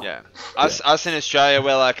later. Yeah. Us in Australia,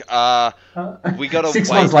 we're like, we got to 6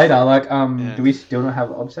 months later, like, do we still not have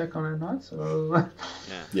OBSEC on our nights? Or...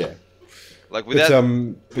 Yeah. Like without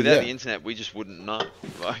the internet, we just wouldn't know.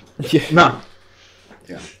 Like, no.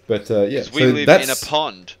 Yeah. But yeah, we live in a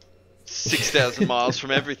pond, 6,000 miles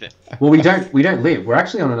from everything. Well, we don't live. We're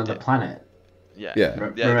actually on another planet.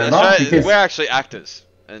 We're actually actors.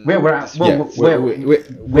 And we're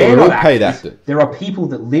not paid actors. There are people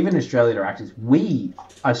that live in Australia that are actors. We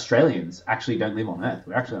Australians actually don't live on Earth.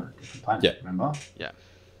 We're actually on a different planet. Remember? Yeah,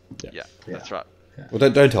 that's right. Yeah. Well,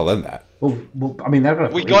 don't tell them that. Well, I mean, they're gonna.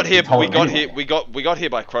 We got here by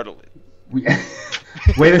Crotolid.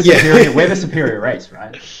 We're the superior race,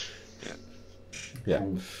 right? Yeah.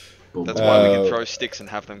 That's why we can throw sticks and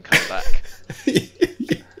have them come back.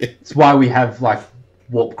 It's why we have like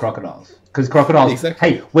warp crocodiles. Because crocodiles. Exactly.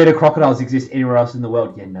 Hey, where do crocodiles exist anywhere else in the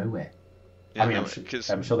world? Yeah, nowhere. Yeah, I mean,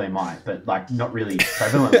 I'm sure they might, but like not really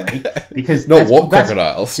prevalently because not warp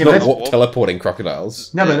crocodiles, not warp teleporting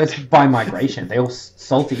crocodiles. No, but that's by migration. They all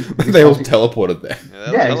salty. They all teleported there.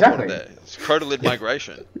 Yeah, exactly. There. It's crotolid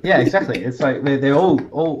migration. Yeah, exactly. It's like they're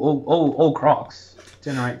all crocs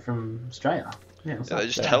generate from Australia. Yeah, they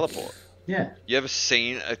just teleport. Yeah. You ever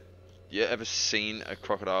seen a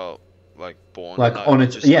crocodile like born? Like on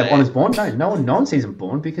its on its born? No one sees them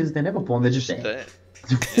born because they're never born. They're just there.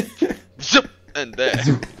 Zip and there.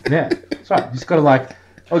 Yeah, that's right. You just got to like,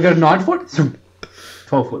 we got a 9 foot,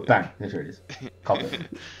 12 foot, bang. There it is. Copy.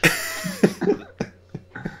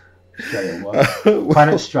 Australia, what?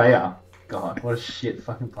 Planet Australia. God, what a shit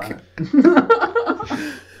fucking planet.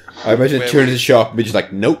 I imagine turning to the shop and be just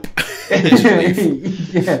like, nope.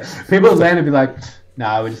 Yeah, people land and be like,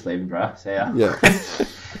 nah, we're just leaving, bro. See ya. Yeah.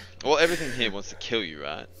 Well, everything here wants to kill you,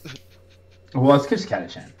 right? Well, it's just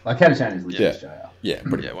Catachan. Like, Catachan is legit Yeah. Australia. Yeah,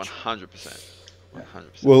 pretty Yeah, much. 100%.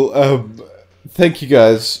 100%. Well, thank you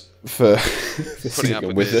guys for Putting up sitting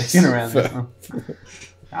with with this. us. Skin around this one.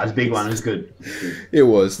 That was a big one. It was good. It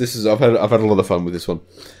was. This is. I've had a lot of fun with this one.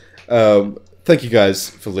 Thank you guys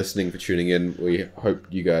for listening, for tuning in. We hope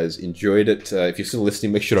you guys enjoyed it. If you're still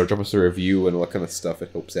listening, make sure to drop us a review and all that kind of stuff.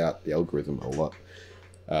 It helps out the algorithm a lot.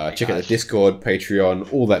 Check out the Discord,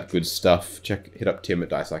 Patreon, all that good stuff. Hit up Tim at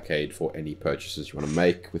Dice Arcade for any purchases you want to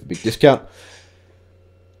make with a big discount.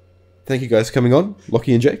 Thank you guys for coming on,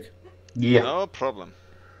 Locky and Jake. Yeah. No problem.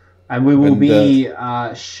 And we will be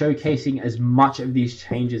showcasing as much of these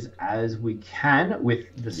changes as we can with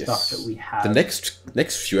the stuff that we have. The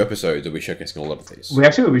next few episodes will be showcasing a lot of these. We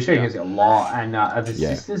actually will be showcasing a lot, and the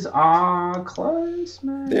sisters are close,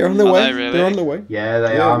 man. They're on their Are way. they really? They're on their way. Yeah,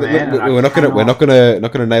 they are, man. We're not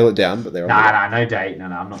gonna nail it down, but they're on their way. No date. No,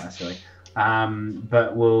 I'm not necessarily.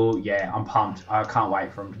 But I'm pumped. I can't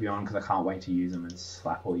wait for them to be on because I can't wait to use them and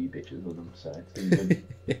slap all you bitches with them. So it's been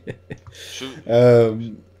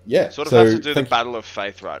good. Yeah. Sort of have to do the battle of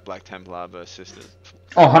faith, right? Black Templar versus Sisters.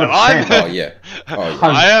 Oh, 100%. Oh yeah.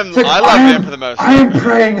 I love them for the most. I am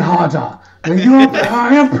praying harder.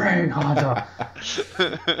 I am praying harder.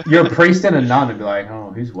 You're a priest and a nun and be like,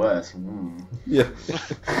 oh, who's worse? Yeah.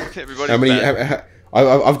 Everybody's How many? bad.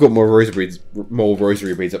 I've got more rosary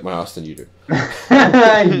beads up my ass than you do.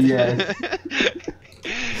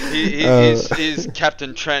 Yes. He's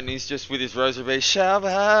Captain Trent. He's just with his rosary beads.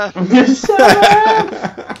 Shabba.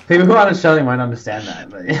 People who aren't Australian won't understand that.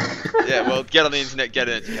 But Yeah, well, get on the internet, get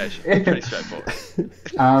an education. Pretty straightforward.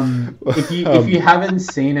 If you haven't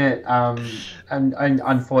seen it, and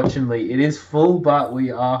unfortunately it is full, but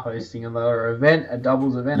we are hosting another event, a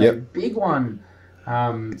doubles event, a big one.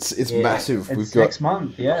 It's massive. It's We've got next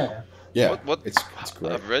month. Yeah. Yeah. What? It's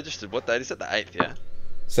great. I've registered. What date is it? The 8th, yeah?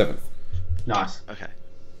 7th. Nice. Okay.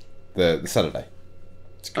 The Saturday.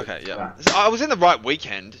 It's good. Okay, yeah. I was in the right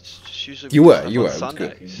weekend. It's just usually You were. on It was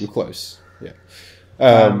Sundays. good. You were close. Yeah.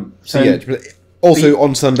 Also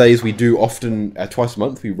on Sundays we do often twice a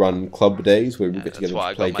month we run club days where we get together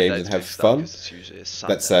to play games and have fun.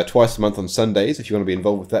 That's twice a month on Sundays. If you want to be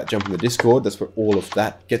involved with that, jump in the Discord. That's where all of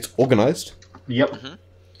that gets organised. Yep.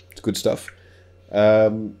 It's good stuff.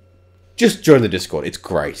 Just join the Discord. It's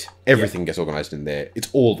great. Everything gets organised in there. It's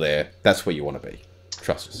all there. That's where you want to be.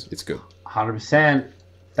 Trust us. It's good. 100%.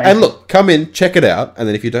 And look, come in, check it out, and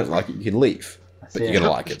then if you don't like it, you can leave. But you're going to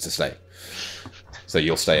like it, so stay. So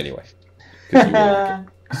you'll stay anyway. Because you will like it.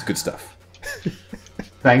 It's good stuff.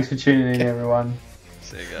 Thanks for tuning in, everyone.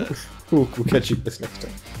 See you guys. We'll catch you this next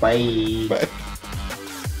time. Bye. Bye.